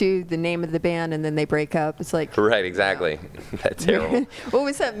tattoo the name of the band and then they break up. It's like, Right. Exactly. That's terrible. what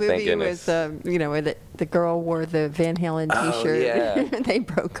was that movie goodness. with, you know, where the girl wore the Van Halen Oh, T-shirt yeah. and they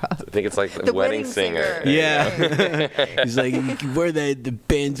broke up? I think it's like The wedding Wedding singer. Singer. Yeah. He's like, you can wear that, the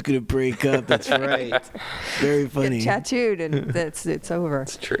band's gonna break up. That's right. Very funny. Get tattooed and it's over.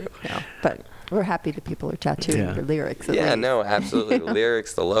 It's true. No, but we're happy that people are tattooing Yeah. their lyrics. At Yeah. least. No. Absolutely. The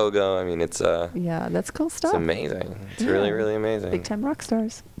lyrics, the logo. I mean, it's Yeah, that's cool stuff. amazing. It's Yeah. really, really amazing. Big time rock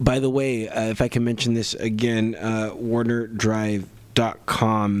stars. By the way, if I can mention this again, WarnerDrive.com.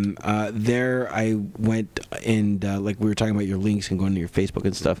 There I went and like we were talking about your links and going to your Facebook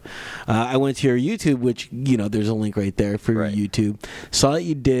and stuff. I went to your YouTube, which, you know, there's a link right there for Right. your YouTube. Saw that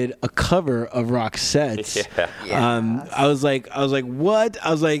you did a cover of Roxette's. Yeah. I was like, what?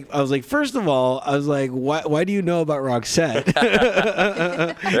 I was like, first of all, I was like, why do you know about Roxette?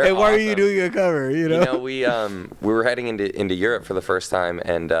 They're And why are you awesome. doing a cover? You know? You know, we were heading into Europe for the first time,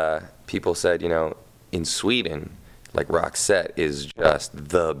 and people said, you know, in Sweden, like Roxette is just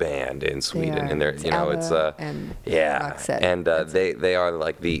the band in Sweden, and they're, you know, it's and yeah, Roxette. and they are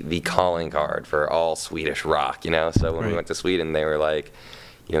like the calling card for all Swedish rock, you know. So when we went to Sweden, they were like,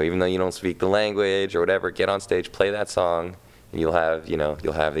 you know, even though you don't speak the language or whatever, get on stage, play that song, and you'll have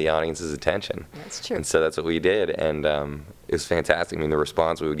the audience's attention. That's true. And so that's what we did, and it was fantastic. I mean, the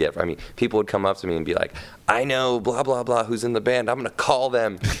response we would get. I mean, people would come up to me and be like, "I know blah blah blah who's in the band. I'm gonna call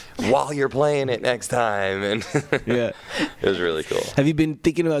them while you're playing it next time." And Yeah. it was really cool. Have you been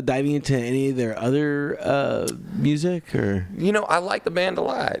thinking about diving into any of their other music, or? You know, I like the band a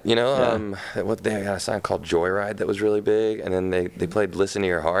lot. You know, what they got a song called "Joyride" that was really big, and then they played "Listen to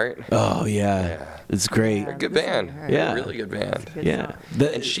Your Heart." Oh yeah, Yeah. it's great. They're a good Listen to band. Your Heart. Yeah. They're a really good band. Good Yeah. song.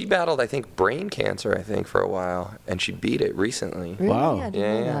 And she battled, I think, brain cancer, I think, for a while, and she beat it recently. Really? Wow. I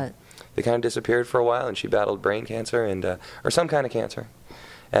didn't know that. They kind of disappeared for a while, and she battled brain cancer and or some kind of cancer,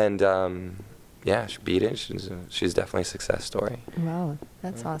 and yeah, she beat it. She's definitely a success story. Wow,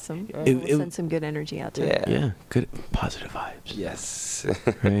 that's awesome. It- We'll it- send some good energy out to her. Yeah. Yeah, good, positive vibes. Yes.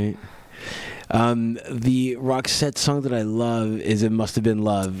 Right. The Roxette song that I love is "It Must Have Been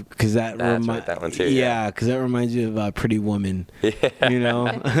Love" because that That's right, that one too, Yeah, yeah. because that reminds you of Pretty Woman. Yeah. You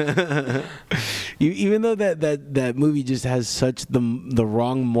know, even though that movie just has such the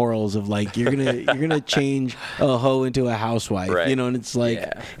wrong morals of like you're gonna change a hoe into a housewife, Right. you know, and it's like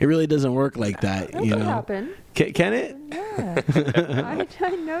Yeah. it really doesn't work like that. That You could know, happen. Can it? Yeah.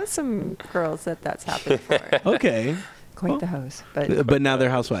 I know some girls that's happened for. Okay, Quite the host. But but now they're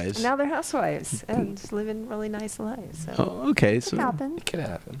housewives. now they're housewives and living really nice lives. So Oh, okay, it so happen. It could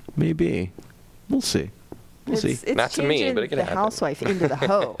happen. maybe we'll see. We'll see. It's Not to me, changing but it could the happen. housewife into the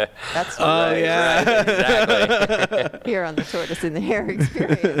hoe. That's Oh what yeah. Exactly. here on the Tortoise and the Hare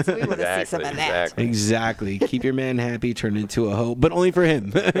experience. We want to see some of that. Exactly. Exactly. Keep your man happy, turn into a hoe, but only for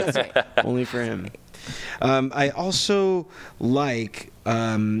him. That's right. Only for him. I also like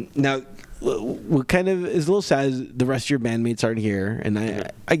now. What kind of is a little sad is the rest of your bandmates aren't here,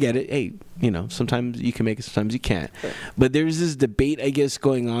 and I get it. Hey, you know, sometimes you can make it, sometimes you can't. But there's this debate, I guess,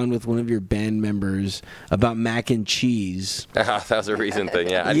 going on with one of your band members about mac and cheese. That was a recent thing.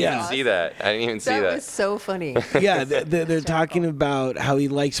 Yeah, I didn't Yeah. even see that. I didn't even see That that. was so funny. Yeah, they're talking about how he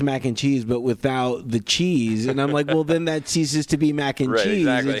likes mac and cheese, but without the cheese. And I'm like, well, then that ceases to be mac and Right, cheese.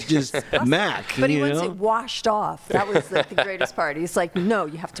 exactly. It's just mac. But he you wants know? it washed off. That was like the greatest part. He's like, no,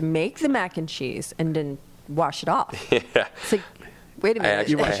 you have to make the mac and cheese and then wash it off. Yeah. It's like, wait a I minute.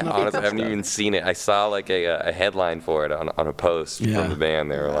 actually, watching the honestly, I videos. haven't even seen it. I saw like a headline for it on a post Yeah. from the band.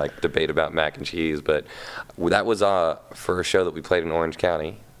 They were like debate about mac and cheese, but that was for a show that we played in Orange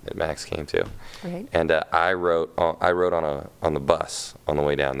County that Max came to, Right. and I wrote on the bus on the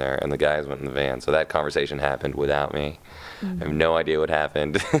way down there, and the guys went in the van. So that conversation happened without me. I have no idea what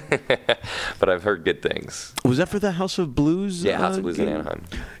happened, but I've heard good things. Was that for the House of Blues? Yeah, House of Blues in game? Anaheim.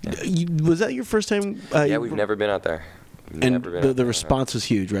 Was that your first time? Yeah, we've never been out there. We've And never been out the there. response was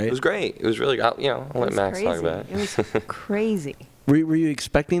huge, right? It was great. It was really, I'll It let was Max talk crazy. about it. It was crazy. Were you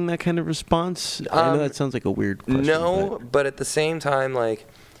expecting that kind of response? I know that sounds like a weird question. No, but at the same time, like,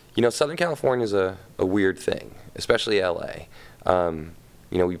 you know, Southern California is a weird thing, especially LA.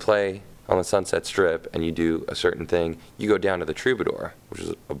 You know, we play on the Sunset Strip and you do a certain thing, you go down to the Troubadour, which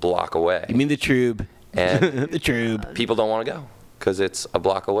is a block away. You mean the Trube? And The Trube. people don't want to go because it's a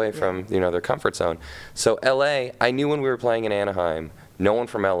block away from, you know, their comfort zone. So LA, I knew when we were playing in Anaheim, no one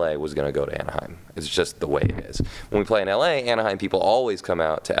from LA was going to go to Anaheim. It's just the way it is. When we play in LA, Anaheim people always come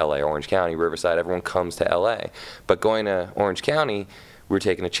out to LA, Orange County, Riverside, everyone comes to LA. But going to Orange County, we're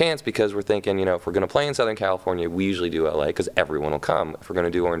taking a chance because we're thinking, you know, if we're going to play in Southern California, we usually do LA because everyone will come. If we're going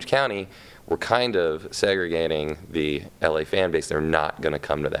to do Orange County, we're kind of segregating the LA fan base. They're not going to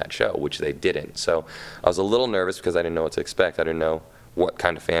come to that show, which they didn't. So I was a little nervous because I didn't know what to expect. I didn't know what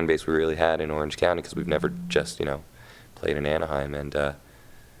kind of fan base we really had in Orange County because we've never just, you know, played in Anaheim. And I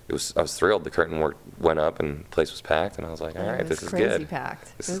was thrilled. The curtain went up and the place was packed, and I was like, all right, this is good. It was crazy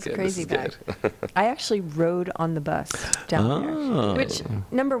packed. This It is was good. crazy This is packed. good. I actually rode on the bus down Oh. there. Which,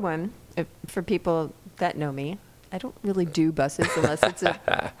 number one, for people that know me, I don't really do buses unless it's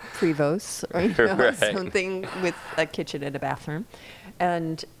a Prevost or Right. something with a kitchen and a bathroom.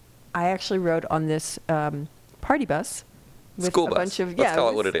 And I actually rode on this party bus. With School a bus. bunch of Let's call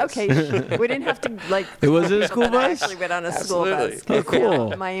it what it is. Okay, we didn't have to like. It was a school I bus? actually went on a Absolutely. school bus. 'cause, Oh, cool.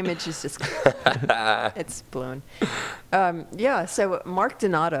 yeah, my image is just it's blown. Yeah, so Mark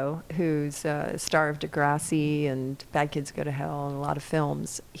Donato, who's a star of Degrassi and Bad Kids Go to Hell and a lot of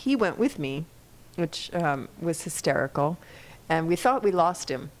films, he went with me, which was hysterical. And we thought we lost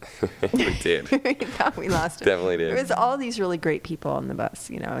him. We did. We thought we lost him. Definitely did. There was all these really great people on the bus,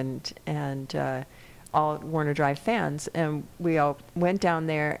 you know, and all Warner Drive fans, and we all went down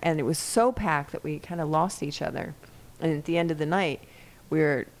there, and it was so packed that we kind of lost each other. And at the end of the night, we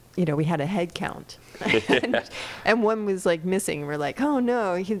had a head count, and one was like missing. We're like, oh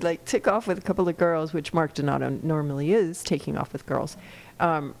no, he like took off with a couple of girls, which Mark Donato normally is taking off with girls,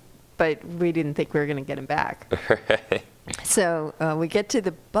 but we didn't think we were going to get him back. Right. So we get to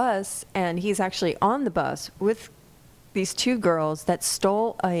the bus, and he's actually on the bus with these two girls that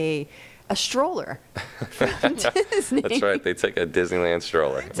stole a stroller from Disney. That's right. They took a Disneyland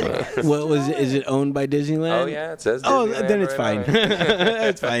stroller. What was it? Is it owned by Disneyland? Oh yeah, it says. Oh, Disneyland then it's right fine. on it.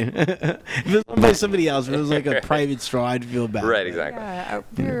 It's fine. If it was owned by somebody else, if it was like a private straw, I'd feel bad. Right, exactly. Yeah,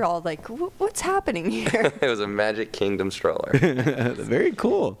 we were all like, what's happening here? It was a Magic Kingdom stroller. Very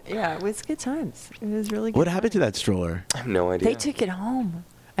cool. Yeah, it was good times. It was really good. What happened to that stroller? I have no idea. They took it home.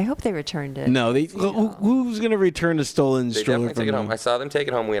 I hope they returned it. No, who's gonna return a stolen They stroller definitely from took it home. them? I saw them take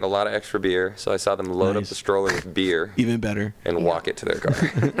it home. We had a lot of extra beer, so I saw them load up Nice. the stroller with beer Even better. and walk it to their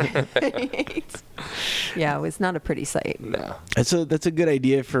car. Yeah, it was not a pretty sight. No. That's a good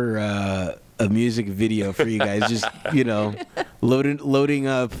idea for a music video for you guys. Just loading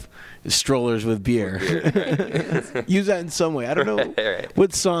up strollers with beer. Use that in some way. I don't know Right.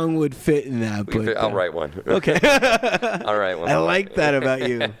 what song would fit in that, but I'll write one. Okay. I'll write one. I like that about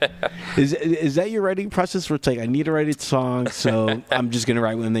you. Is that your writing process where it's like, I need to write a song, so I'm just gonna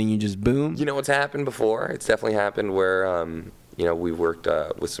write one, and then you just boom? You know what's happened before? It's definitely happened where, we worked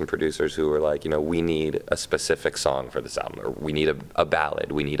with some producers who were like, we need a specific song for this album, or we need a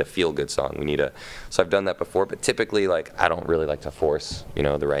ballad, we need a feel-good song, So I've done that before, but typically, like, I don't really like to force,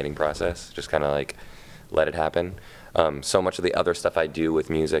 the writing process. Just kind of like let it happen. So much of the other stuff I do with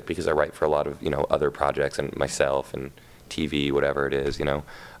music, because I write for a lot of, other projects and myself and TV, whatever it is,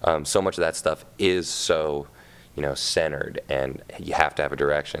 so much of that stuff is so centered, and you have to have a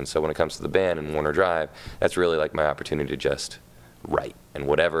direction. So when it comes to the band and Warner Drive, that's really like my opportunity to just write, and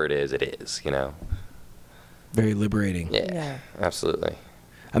whatever it is, Very liberating. Yeah. Absolutely.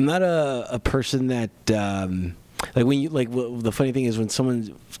 I'm not a person that like when you the funny thing is when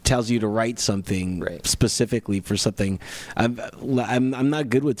someone tells you to write something Right. specifically for something, I'm not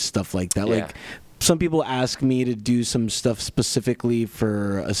good with stuff like that. Yeah. Like some people ask me to do some stuff specifically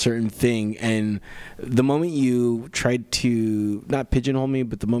for a certain thing, and the moment you try to not pigeonhole me,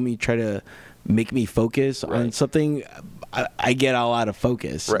 but the moment you try to make me focus on Right. something, I get all out of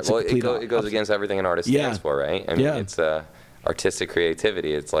focus. Right. It's a Well, complete it goes against everything an artist Yeah. stands for, right? I mean, Yeah. it's artistic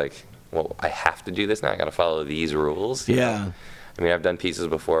creativity. It's like, well, I have to do this now. I got to follow these rules. you Yeah. know? I mean, I've done pieces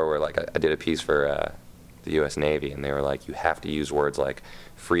before where, like, I did a piece for the U.S. Navy, and they were like, you have to use words like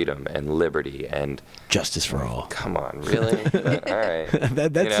freedom and liberty and Justice for all. come on, really? But, all right.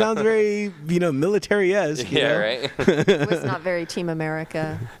 That sounds very military-esque. you Yeah, know? right? It was not very Team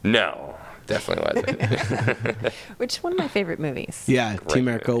America, No, definitely wasn't. which is one of my favorite movies. Yeah, Great Team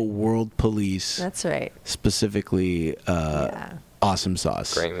America, movie. World Police, That's right. specifically Yeah. Awesome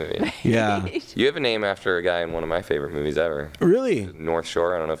Sauce. Great movie. Yeah. You have a name after a guy in one of my favorite movies ever. Really? North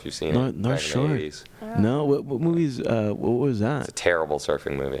Shore. I don't know if you've seen North it. back in the Shore. 80s. No, what movies? What was It's a that? terrible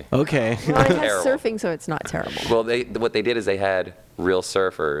surfing movie. Okay. Well, it has Terrible. surfing, so it's not terrible. Well, what they did is they had real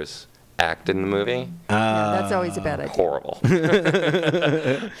surfers act in the movie. Yeah, that's always a bad idea. Horrible.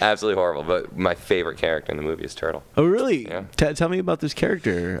 Absolutely horrible. But my favorite character in the movie is Turtle. Oh, really? Yeah. Tell me about this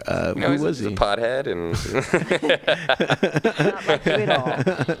character. Who was he's he? a pothead, and Not like you at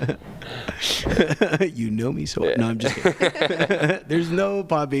all. You know me so well. Yeah. No, I'm just kidding. There's no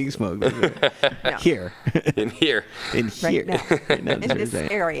pot being smoked. No. Here. in here. In here. now. Right now, In very this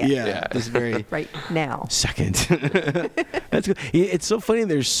thing. area. Yeah. Yeah. This very Right now. second. That's good. It's so funny.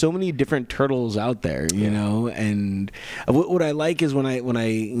 There's so many different turtles out there, you know. And what I like is when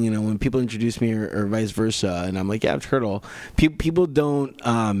when people introduce me or vice versa, and I'm like, yeah, I'm Turtle. People don't.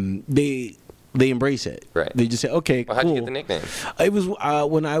 They embrace it. Right. They just say, okay, Well, how'd cool. you get the nickname? It was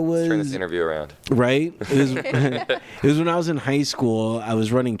when I was Turn this interview around. right. It was it was when I was in high school. I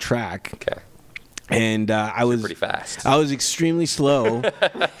was running track. Okay. And I was pretty fast. I was extremely slow,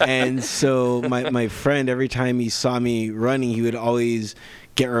 and so my friend, every time he saw me running, he would always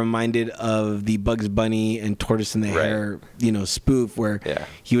get reminded of the Bugs Bunny and Tortoise and the Right. Hare, spoof where Yeah.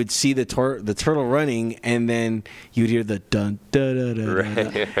 he would see the turtle running, and then you would hear the dun da da da.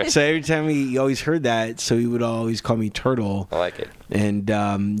 Right. So every time he always heard that, so he would always call me Turtle. I like it. And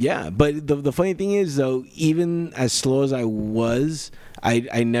but the funny thing is though, even as slow as I was,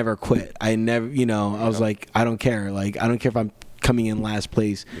 I never quit. I never, I was like, I don't care. Like, I don't care if I'm coming in last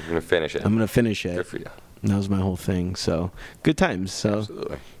place. You're gonna finish it. I'm going to finish it. Good for you. And that was my whole thing. So good times. So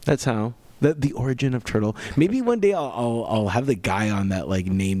Absolutely. that's how. The origin of turtle. Maybe one day I'll have the guy on that like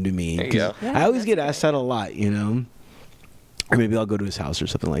named me. There you go. Yeah, I always that's get asked that a lot, you know. Or maybe I'll go to his house or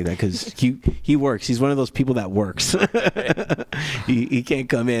something like that because he works. He's one of those people that works. he can't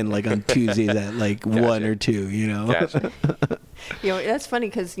come in like on Tuesdays at like 1 or 2, you know. Gotcha. You know, that's funny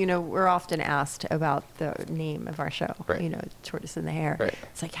because, you know, we're often asked about the name of our show, Right. you know, Tortoise and the Hare. Right.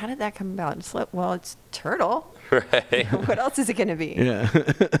 It's like, how did that come about? It's like, well, it's turtle. Right. What else is it going to be? Yeah.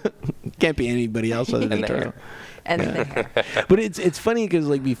 Can't be anybody else other than And the turtle. And the Hare. But it's funny because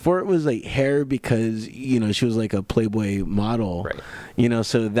like before it was like Hare because you know she was like a Playboy model, Right. you know,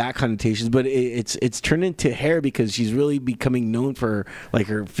 so that connotations. But it's turned into Hare because she's really becoming known for like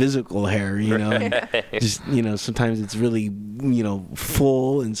her physical hair, you know. And just you know, sometimes it's really you know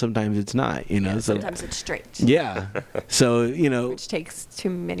full and sometimes it's not, you know. So Sometimes it's straight, yeah, so you know, which takes too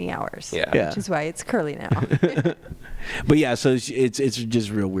many hours. Yeah. Yeah. Which is why it's curly now. but yeah, so it's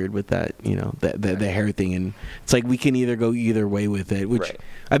just real weird with that, you know, the hair thing, and it's like we can either go either way with it, which Right.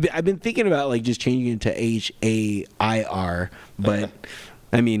 I've been thinking about like just changing it to HAIR, but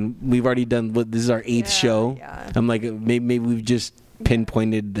I mean we've already done this is our 8th show. Yeah. I'm like maybe we've just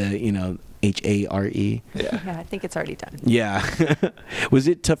pinpointed the you know HARE. Yeah. Yeah, I think it's already done. Yeah. Was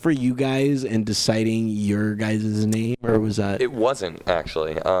it tough for you guys in deciding your guys' name, or was that? It wasn't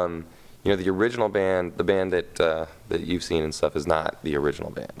actually. You know, the original band, the band that that you've seen and stuff, is not the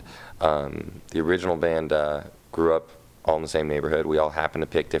original band. The original band grew up all in the same neighborhood. We all happened to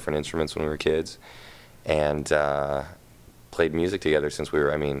pick different instruments when we were kids, and played music together since we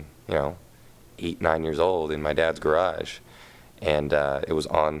were, I mean, you know, 8, 9 years old in my dad's garage, and it was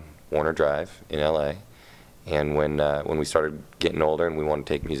on Warner Drive in L.A. And when we started getting older and we wanted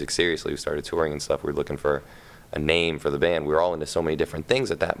to take music seriously, we started touring and stuff. We were looking for a name for the band. We were all into so many different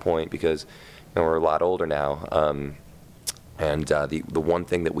things at that point because you know, we're a lot older now. And the one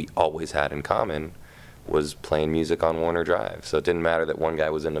thing that we always had in common was playing music on Warner Drive. So it didn't matter that one guy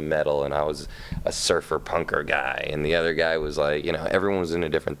was into metal and I was a surfer punker guy and the other guy was like, you know, everyone was into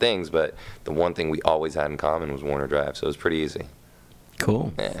different things, but the one thing we always had in common was Warner Drive. So it was pretty easy.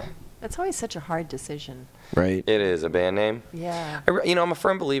 Cool. Yeah. That's always such a hard decision. Right. It is a band name. Yeah. You know, I'm a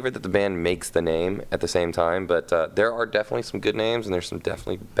firm believer that the band makes the name at the same time, but there are definitely some good names and there's some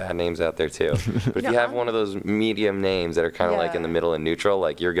definitely bad names out there too. But if you have one of those medium names that are kind of like in the middle and neutral,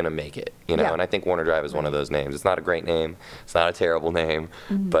 like you're gonna make it, you know. Yeah. And I think Warner Drive is one of those names. It's not a great name, it's not a terrible name,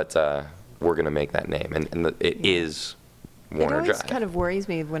 but we're gonna make that name, and it is Warner It always Drive. kind of worries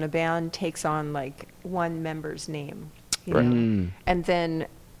me when a band takes on like one member's name, you Right. know? And then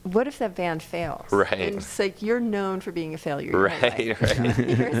what if that band fails? Right. And it's like you're known for being a failure. your whole Right, life. right.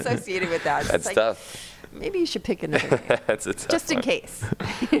 You're associated with that. It's That's like, tough. Maybe you should pick another name. That's a tough Just in one. case.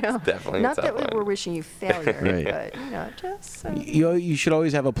 You know? definitely a Not tough that one. we're wishing you failure, Right. but you know, just You should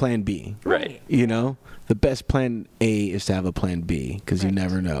always have a plan B. Right. You know, the best plan A is to have a plan B because you Right.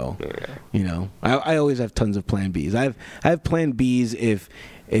 never know. Yeah. You know, I always have tons of plan Bs. I have plan Bs if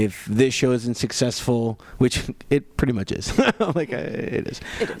this show isn't successful, which it pretty much is. Like it is.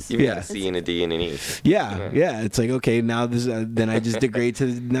 It is. You've Yeah. got a C and a D and an E. Yeah. It's like okay, now this. Then I just degrade to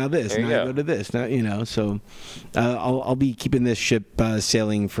now this. There you Now I go. go to this. Now you know. So I'll be keeping this ship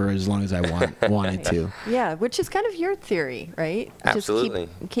sailing for as long as I wanted to. Yeah, which is kind of your theory, right? Absolutely.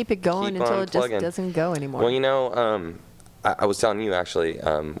 Just keep it going Keep until on it plugging. just doesn't go anymore. Well, you know, I was telling you actually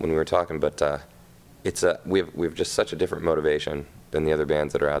when we were talking, but it's we have just such a different motivation than the other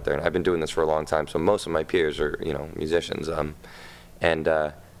bands that are out there, and I've been doing this for a long time. So most of my peers are musicians, and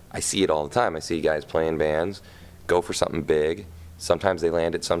I see it all the time. I see guys playing bands, go for something big. Sometimes they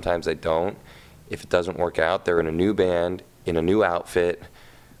land it, sometimes they don't. If it doesn't work out, they're in a new band, in a new outfit,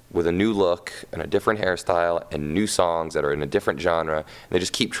 with a new look and a different hairstyle and new songs that are in a different genre. And they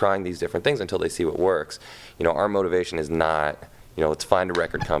just keep trying these different things until they see what works. You know, our motivation is not, let's find a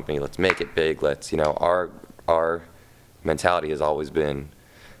record company, let's make it big, our mentality has always been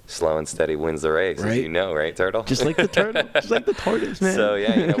slow and steady wins the race, as Right. you know, right, Turtle? Just like the turtle, just like the tortoise, man. So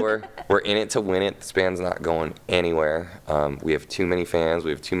yeah, we're in it to win it. This band's not going anywhere. We have too many fans.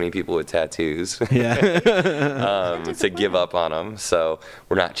 We have too many people with tattoos yeah. to give up on them. So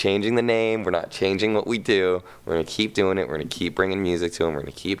we're not changing the name. We're not changing what we do. We're gonna keep doing it. We're gonna keep bringing music to them. We're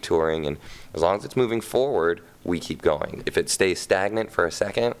gonna keep touring, and as long as it's moving forward, we keep going. If it stays stagnant for a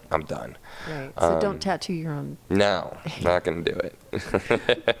second, I'm done. Right. So don't tattoo your own. No, not gonna do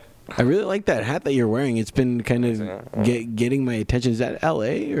it. I really like that hat that you're wearing. It's been kind of Yeah. getting my attention. Is that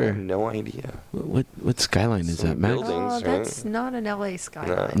L.A. I or have no idea. what skyline is Some that, Max? buildings. Oh, right? that's not an LA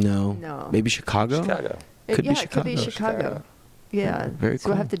skyline. No. No. Maybe Chicago? Chicago. Could be Yeah, it could be Chicago. Chicago. Yeah. Very So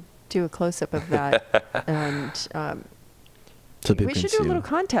we'll cool. have to do a close up of that. And So people We can should do a see. little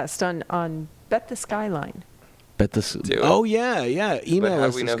contest on Bet the Skyline. Bet this. Do it. Oh yeah. Email But how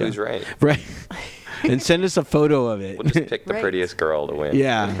us. do we this know guy. who's right? Right. And send us a photo of it. We'll just pick the Right. prettiest girl to win.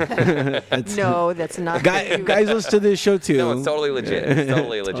 Yeah. That's, No, that's not. gonna do it. guys, listen to this show too. No, it's totally legit. It's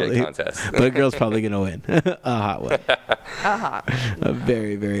totally a legit Totally. contest. But a girl's probably gonna win. A hot one. Uh-huh. A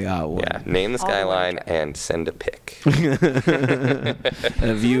very, very hot one. Yeah, name the All the way skyline to- and send a pic.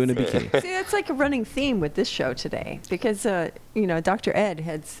 A view in a bikini. See, that's like a running theme with this show today because, Dr. Ed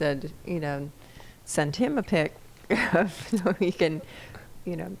had said, send him a pic so he can,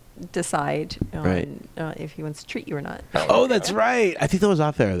 decide on Right. if he wants to treat you or not. Oh, that's right. I think that was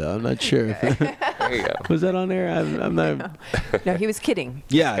off there though. I'm not sure. There you go. Was that on there? I'm not. No, he was kidding.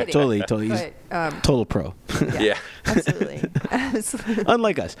 He was Yeah, kidding. totally. He's But, total pro. Yeah. absolutely. Absolutely.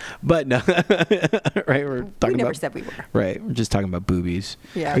 Unlike us, but no. Right, we're We talking never about. said we were. Right, we're just talking about boobies.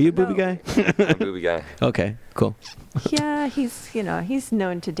 Yeah. Are you a booby No. guy? I'm a booby guy. Okay, cool. Yeah, he's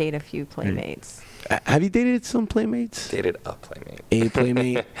known to date a few playmates. Have you dated some playmates? Dated a playmate. A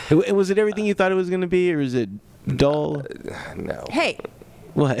playmate. Was it everything you thought it was going to be, or is it dull? No. Hey,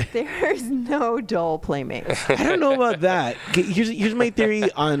 What? there's no dull playmates. I don't know about that. Okay, here's my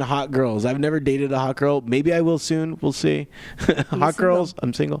theory on hot girls. I've never dated a hot girl. Maybe I will soon. We'll see. Hot girls.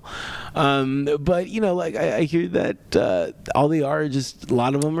 I'm single. But I hear that all they are just a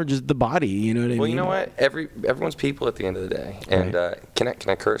lot of them are just the body. You know what I mean? Well, you know what? Everyone's people at the end of the day. And can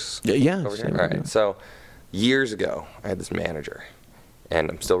I curse? Yeah. Over here? same, All yeah. right. So years ago, I had this manager, and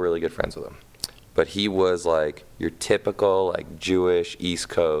I'm still really good friends with him. But he was like your typical like Jewish East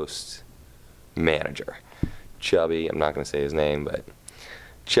Coast manager. Chubby, I'm not going to say his name, but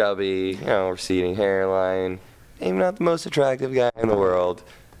chubby, receding hairline, maybe not the most attractive guy in the world.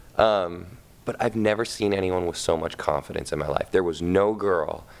 But I've never seen anyone with so much confidence in my life. There was no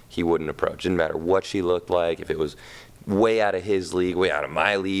girl he wouldn't approach. Didn't matter what she looked like, if it was way out of his league, way out of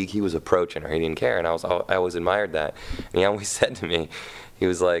my league, he was approaching her. He didn't care, and I always admired that. And he always said to me, he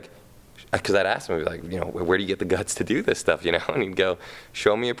was like, because I'd ask him, I'd be like, where do you get the guts to do this stuff, And he'd go,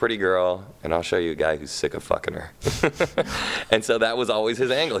 show me a pretty girl, and I'll show you a guy who's sick of fucking her. And so that was always his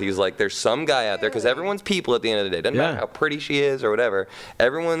angle. He was like, there's some guy out there, because everyone's people at the end of the day. Doesn't matter how pretty she is or whatever.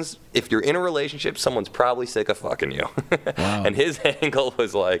 If you're in a relationship, someone's probably sick of fucking you. Wow. And his angle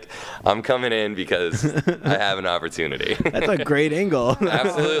was like, I'm coming in because I have an opportunity. That's a great angle.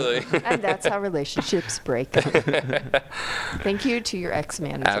 Absolutely. And that's how relationships break. Thank you to your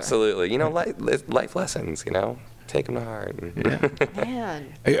ex-manager. Absolutely. Life lessons, take them to heart.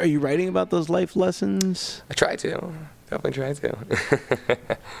 Man. Are you writing about those life lessons? I try to. Definitely try to.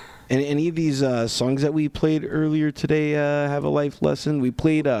 And any of these songs that we played earlier today have a life lesson? We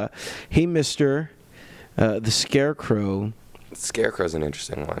played "Hey Mister," "The Scarecrow." Scarecrow's an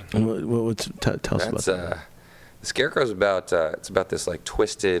interesting one. Tell us about that. The Scarecrow's about it's about this like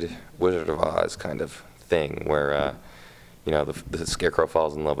twisted Wizard of Oz kind of thing where the Scarecrow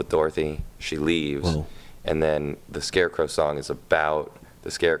falls in love with Dorothy. She leaves, Whoa. and then the Scarecrow song is about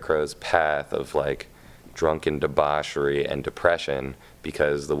the Scarecrow's path of like drunken debauchery and depression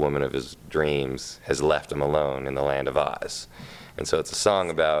because the woman of his dreams has left him alone in the land of Oz. And so it's a song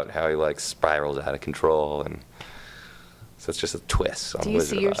about how he like spirals out of control, and so it's just a twist on Do you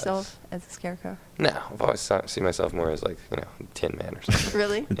Wizard see of Oz. yourself as a scarecrow? No, I've always seen myself more as like Tin Man or something.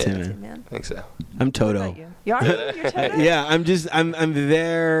 Really? The Tin Yeah. Man. Man. I think so. I'm What Toto. about you? You are? You're Toto? Yeah, I'm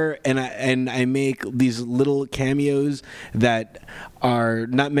there, and I make these little cameos that are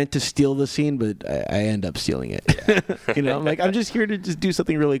not meant to steal the scene, but I end up stealing it. I'm like, I'm just here to just do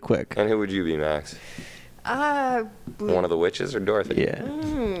something really quick. And who would you be, Max? One of the witches or Dorothy?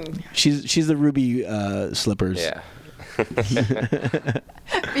 Yeah, she's the ruby slippers. Yeah.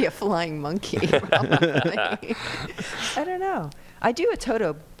 Be a flying monkey. Probably. I don't know. I do a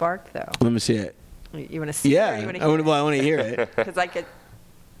Toto bark though. Let me see it. You want to see? Yeah, It or you I want to hear it. Because I could.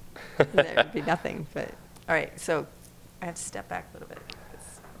 There'd be nothing. But all right. So I have to step back a little bit.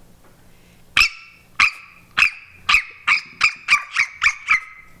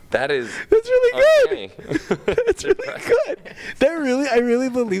 That is. That's really good. uncanny. That's really good. I really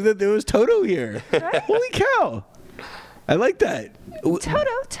believe that there was Toto here. Right? Holy cow! I like that.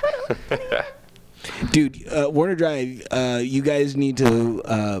 Toto. Dude, Warner Drive, you guys need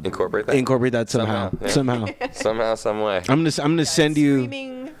to Incorporate that? somehow. Yeah. Somehow. Somehow, some way. I'm gonna send you.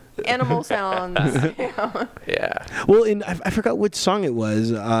 Screaming animal sounds. Yeah. Well, I forgot which song it was.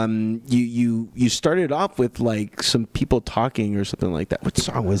 You started off with like some people talking or something like that. What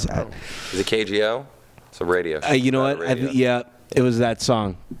song was that? Is it KGO? It's a radio. You know what? Radio. Yeah, it was that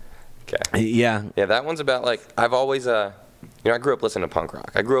song. Okay. Yeah. Yeah, that one's about like I've always I grew up listening to punk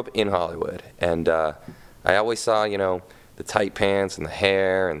rock. I grew up in Hollywood, and I always saw the the tight pants and the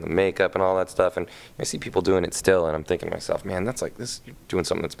hair and the makeup and all that stuff. And I see people doing it still, and I'm thinking to myself, man, that's like this. You're doing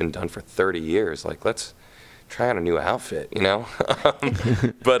something that's been done for 30 years. Like, let's try on a new outfit, you know?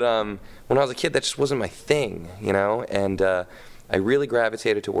 But when I was a kid, that just wasn't my thing, you know? And I really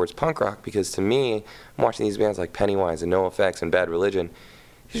gravitated towards punk rock because to me, I'm watching these bands like Pennywise and NoFX and Bad Religion.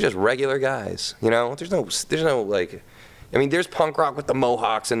 These are just regular guys, you know? There's no like, I mean, there's punk rock with the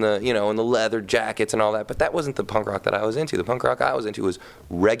mohawks and the, you know, and the leather jackets and all that, but that wasn't the punk rock that I was into. The punk rock I was into was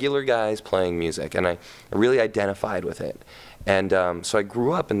regular guys playing music, and I really identified with it. And so I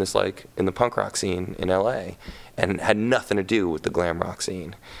grew up in this, like, in the punk rock scene in LA, and had nothing to do with the glam rock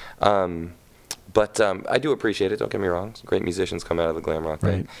scene. But I do appreciate it, don't get me wrong. Some great musicians come out of the glam rock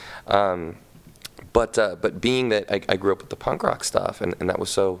thing. But being that I grew up with the punk rock stuff, and that was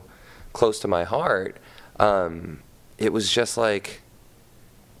so close to my heart, it was just like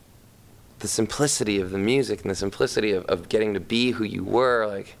the simplicity of the music and the simplicity of getting to be who you were.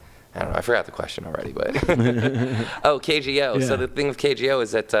 Like, I don't know, I forgot the question already, but oh, KGO. Yeah. So the thing with KGO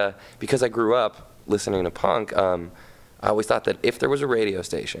is that because I grew up listening to punk, I always thought that if there was a radio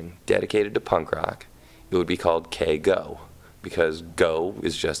station dedicated to punk rock, it would be called K-Go, because go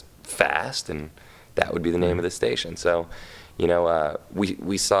is just fast, and that would be the name of the station. So, you know,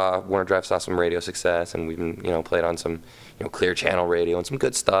 we saw, Warner Drive saw some radio success, and we've been, you know, played on some, you know, Clear Channel radio and some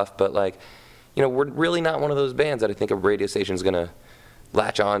good stuff, but, like, you know, we're really not one of those bands that I think a radio station's gonna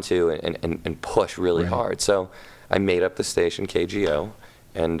latch onto and push really hard. So I made up the station KGO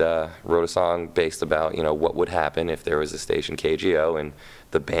and wrote a song based about, you know, what would happen if there was a station KGO and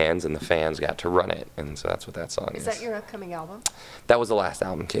the bands and the fans got to run it. And so that's what that song is. Is that your upcoming album? That was the last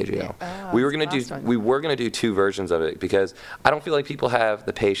album, KGO. Yeah. We were gonna do 2 versions of it because I don't feel like people have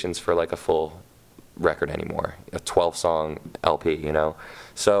the patience for like a full record anymore, a 12-song LP, you know.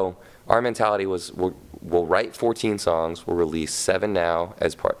 So our mentality was we'll write 14 songs, we'll release 7 now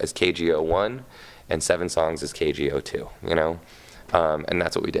as KGO 1 and 7 songs as KGO 2, you know? And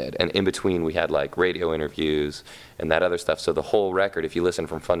that's what we did. And in between we had like radio interviews and that other stuff. So the whole record, if you listen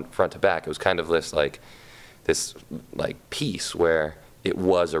from front to back, it was kind of this piece where it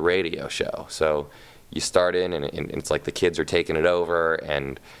was a radio show. So you start in and it's like the kids are taking it over,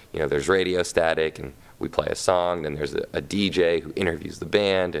 and you know there's radio static, and we play a song, then there's a DJ who interviews the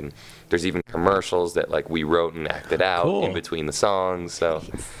band, and there's even commercials that like we wrote and acted out in between the songs. So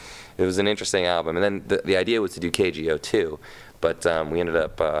it was an interesting album. And then the idea was to do KGO 2, but we ended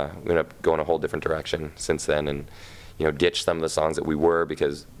up going a whole different direction since then, and you know ditched some of the songs that we were,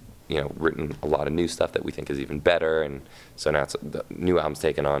 because you know written a lot of new stuff that we think is even better, and so now the new album's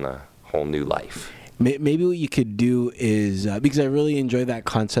taken on a whole new life. Maybe what you could do is, because I really enjoy that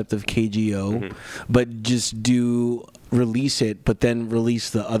concept of KGO, but just release it, but then release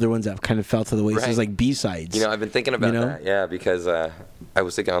the other ones that kind of fell to the wayside, as like B-sides. You know, I've been thinking about that, yeah, because I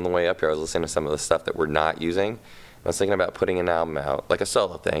was thinking on the way up here, I was listening to some of the stuff that we're not using. I was thinking about putting an album out, like a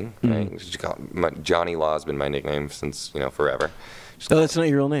solo thing, right? Johnny Law has been my nickname since, you know, forever. Oh, that's not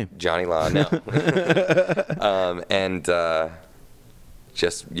your real name. Johnny Law, no.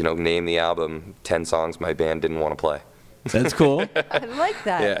 Just, you know, name the album 10 songs my band didn't want to play. That's cool. I like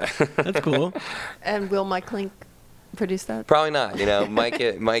that. Yeah. That's cool. And will Mike Link produce that? Probably not. You know,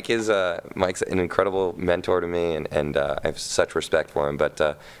 Mike's an incredible mentor to me, and I have such respect for him.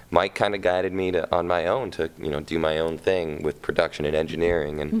 But Mike kind of guided me on my own to, you know, do my own thing with production and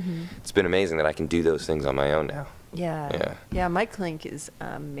engineering, and it's been amazing that I can do those things on my own now. Yeah. Mike Link is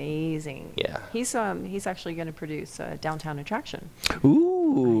amazing. Yeah. He's actually going to produce Downtown Attraction.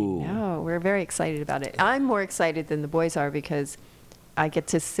 Ooh. I know. We're very excited about it. I'm more excited than the boys are because I get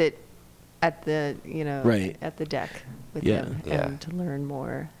to sit at the at the deck with him and to learn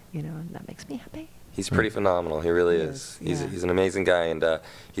more. You know, and that makes me happy. He's pretty phenomenal. He really is. He's an amazing guy, and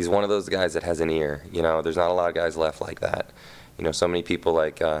he's one of those guys that has an ear. You know, there's not a lot of guys left like that. You know, so many people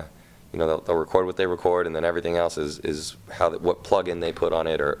like. You know, they'll record what they record, and then everything else is what plug-in they put on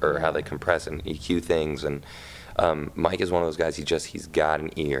it, or how they compress and EQ things. And Mike is one of those guys. He's got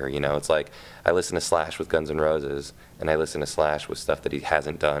an ear. You know, it's like I listen to Slash with Guns N' Roses, and I listen to Slash with stuff that he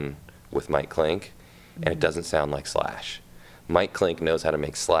hasn't done with Mike Klink, and it doesn't sound like Slash. Mike Klink knows how to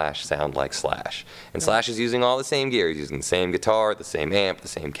make Slash sound like Slash. And Slash is using all the same gear. He's using the same guitar, the same amp, the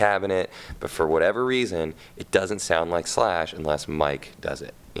same cabinet, but for whatever reason, it doesn't sound like Slash unless Mike does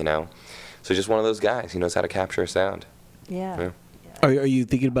it, you know? So just one of those guys. He knows how to capture a sound. Yeah. Are you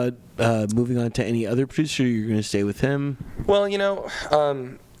thinking about moving on to any other producer, or you're going to stay with him? Well, you know,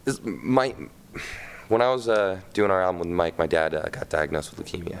 when I was doing our album with Mike, my dad got diagnosed with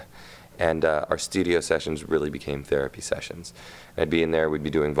leukemia. And our studio sessions really became therapy sessions. I'd be in there, we'd be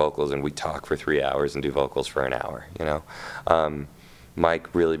doing vocals, and we'd talk for 3 hours and do vocals for an hour, you know.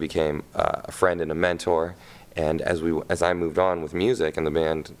 Mike really became a friend and a mentor. And as I moved on with music and the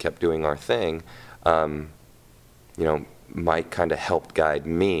band kept doing our thing, you know, Mike kind of helped guide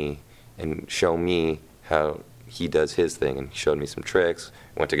me and show me how he does his thing, and he showed me some tricks.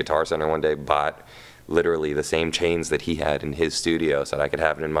 Went to Guitar Center one day, bought literally the same chains that he had in his studio so that I could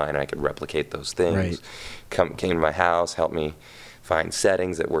have it in mine and I could replicate those things. Right. Came to my house, helped me find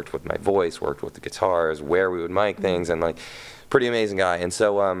settings that worked with my voice, worked with the guitars, where we would mic things, and like, pretty amazing guy. And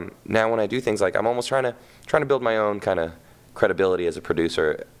so now when I do things, like, I'm almost trying to build my own kind of credibility as a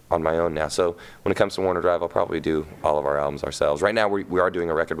producer on my own now. So when it comes to Warner Drive, I'll probably do all of our albums ourselves. Right now we are doing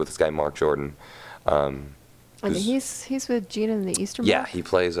a record with this guy Mark Jordan. And he's with Gene and the Eastern Bloc? Yeah, he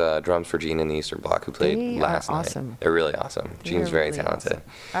plays drums for Gene and the Eastern Bloc, who played last night. Awesome. They're really awesome. Gene's very talented. Awesome.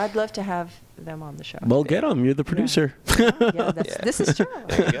 I'd love to have them on the show. Well, get them. You're the producer. Yeah, this is true.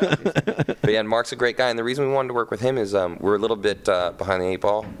 There you go. But yeah, and Mark's a great guy, and the reason we wanted to work with him is we're a little bit behind the 8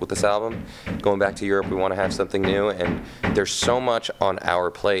 ball with this album. Going back to Europe, we want to have something new, and there's so much on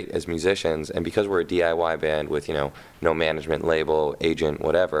our plate as musicians, and because we're a DIY band with, you know, no management, label, agent,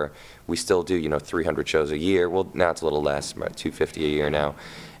 whatever, we still do, you know, 300 shows a year. Well, now it's a little less, about 250 a year now,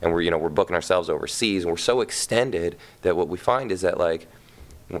 and we're we're booking ourselves overseas, and we're so extended that what we find is that, like,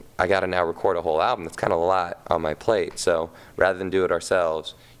 I got to now record a whole album. That's kind of a lot on my plate. So rather than do it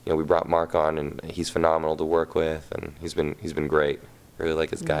ourselves, you know, we brought Mark on, and he's phenomenal to work with, and he's been great. Really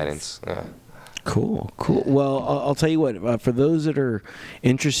like his guidance. Yeah. Cool. Well, I'll tell you what, for those that are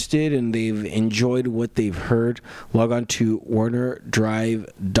interested and they've enjoyed what they've heard, log on to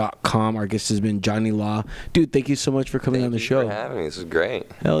warnerdrive.com. Our guest has been Johnny Law. Dude, thank you so much for coming on the show. Thank you for having me. This is great.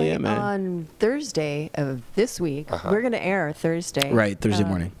 Hell yeah, man. On Thursday of this week, we're going to air Thursday. Right, Thursday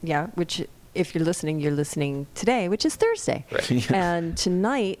morning. Yeah, which, if you're listening today, which is Thursday. Right. Yeah. And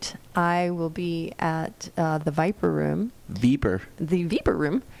tonight, I will be at the Viper Room. The Viper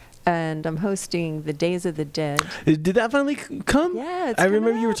Room. And I'm hosting the Days of the Dead. Did that finally come? Yeah, it's I remember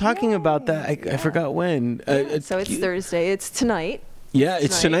coming you were out. talking about that. I forgot when. So it's Thursday. It's tonight. Yeah,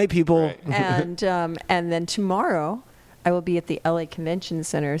 it's tonight, people. Right. And then tomorrow, I will be at the LA Convention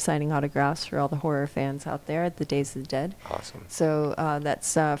Center signing autographs for all the horror fans out there at the Days of the Dead. Awesome. So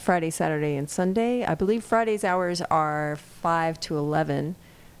that's Friday, Saturday, and Sunday. I believe Friday's hours are 5 to 11.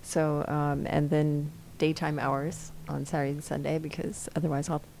 So and then daytime hours on Saturday and Sunday, because otherwise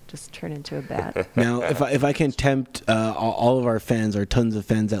I'll just turn into a bat. Now, if I can tempt all of our fans, our tons of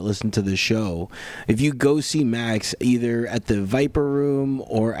fans that listen to the show, if you go see Max either at the Viper Room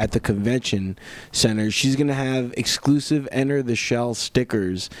or at the Convention Center, she's going to have exclusive Enter the Shell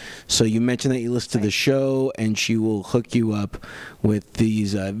stickers. So you mentioned that you listen to the show, and she will hook you up with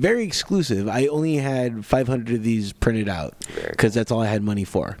these very exclusive. I only had 500 of these printed out because that's all I had money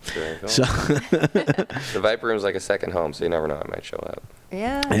for. Very cool. So The Viper Room is like a second home, so you never know, I might show up.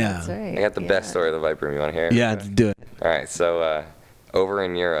 Yeah, Yeah. that's right. I got the best story of the Viper Room. You want to hear? yeah, do it. All right, so over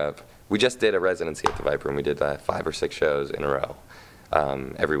in Europe, we just did a residency at the Viper Room. We did 5 or 6 shows in a row,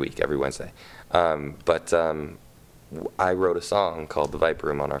 every week, every Wednesday. But I wrote a song called The Viper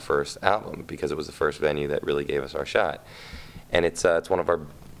Room on our first album because it was the first venue that really gave us our shot. And it's one of our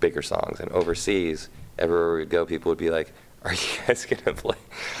bigger songs. And overseas, everywhere we'd go, people would be like, "Are you guys gonna play?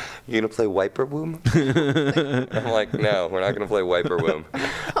 You gonna play Wiper Boom?" I'm like, "No, we're not gonna play Wiper Boom."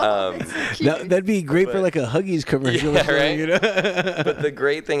 That'd be great for like a Huggies commercial. Yeah, right. You know? But the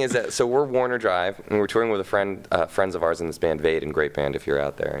great thing is that, so we're Warner Drive, and we're touring with friends of ours in this band, Vaden, great band. If you're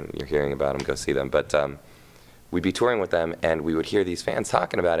out there and you're hearing about them, go see them. But we'd be touring with them, and we would hear these fans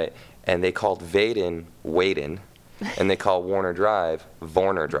talking about it, and they called Vaden Waden, and they call Warner Drive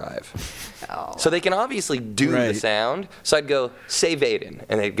Vorner Drive. Oh. So they can obviously do the sound. So I'd go, "Say Vaden,"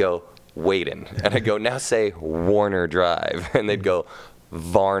 and they'd go, "Waden," and I'd go, "Now say Warner Drive," and they'd go,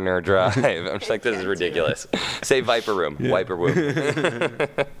 "Varner Drive." I'm just like, this is ridiculous. Say Viper Room, Wiper Room.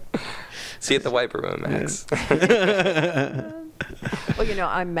 See you at the Wiper Room, Max. Well, you know,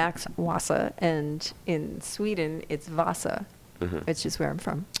 I'm Max Wassa, and in Sweden, it's Vasa, which is where I'm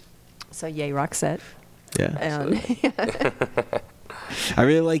from. So, yay, Roxette. Yeah. And I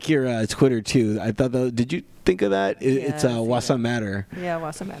really like your Twitter too. I thought did you think of that? It's Yeah, I've What's seen That Matter. Yeah,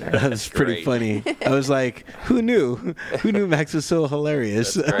 what's the matter? That's pretty Great. funny. I was like, who knew? Who knew Max was so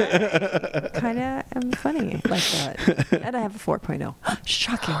hilarious? That's great. Kind of am funny like that. And I have a 4.0.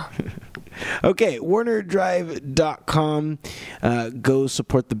 Shocking. Okay, WarnerDrive.com. Go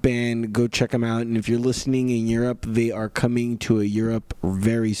support the band. Go check them out. And if you're listening in Europe, they are coming to a Europe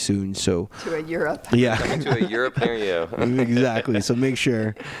very soon. So, To a Europe. yeah. Coming to a Europe near you. Exactly. So make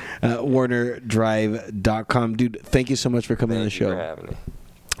sure WarnerDrive.com. Dude, thank you so much for coming on the Thank you show. for having me.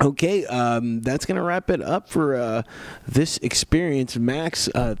 Okay, that's going to wrap it up for this experience. Max,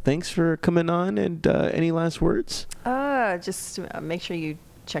 thanks for coming on. And any last words? Just make sure you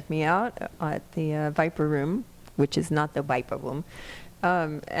check me out at the Viper Room, which is not the Viper Room,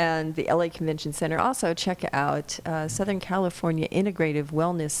 and the LA Convention Center. Also, check out Southern California Integrative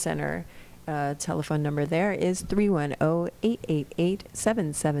Wellness Center. Telephone number there is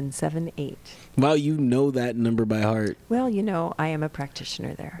 310-888-7778. Wow, you know that number by heart. Well, you know, I am a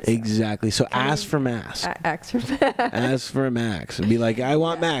practitioner there. So. Exactly. So ask for Max. Ask for Ask for Max. And be like, I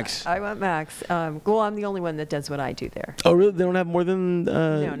want Max. I want Max. Well, I'm the only one that does what I do there. Oh, really? They don't have more than...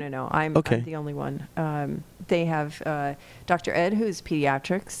 No. I'm okay. the only one. They have Dr. Ed, who is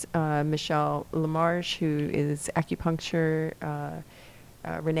pediatrics, Michelle Lamarche, who is acupuncture,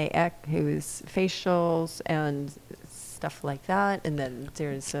 Renee Eck, who is facials and stuff like that. And then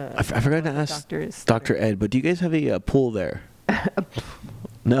there's I forgot to ask doctors. Dr. Ed, but do you guys have a pool there?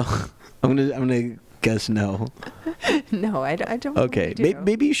 No? I'm gonna guess no. No, I don't. Okay, really do.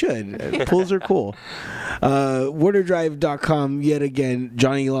 maybe you should. Pools are cool. WarnerDrive.com yet again.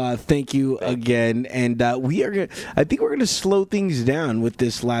 Johnny Law, thank you again. And I think we're gonna slow things down with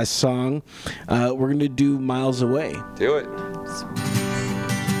this last song. We're gonna do Miles Away. Do it.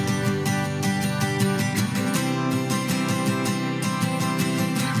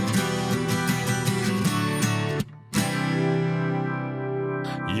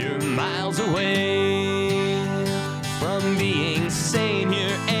 You're miles away from being sane.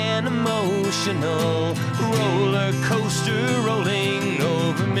 You're an emotional roller coaster rolling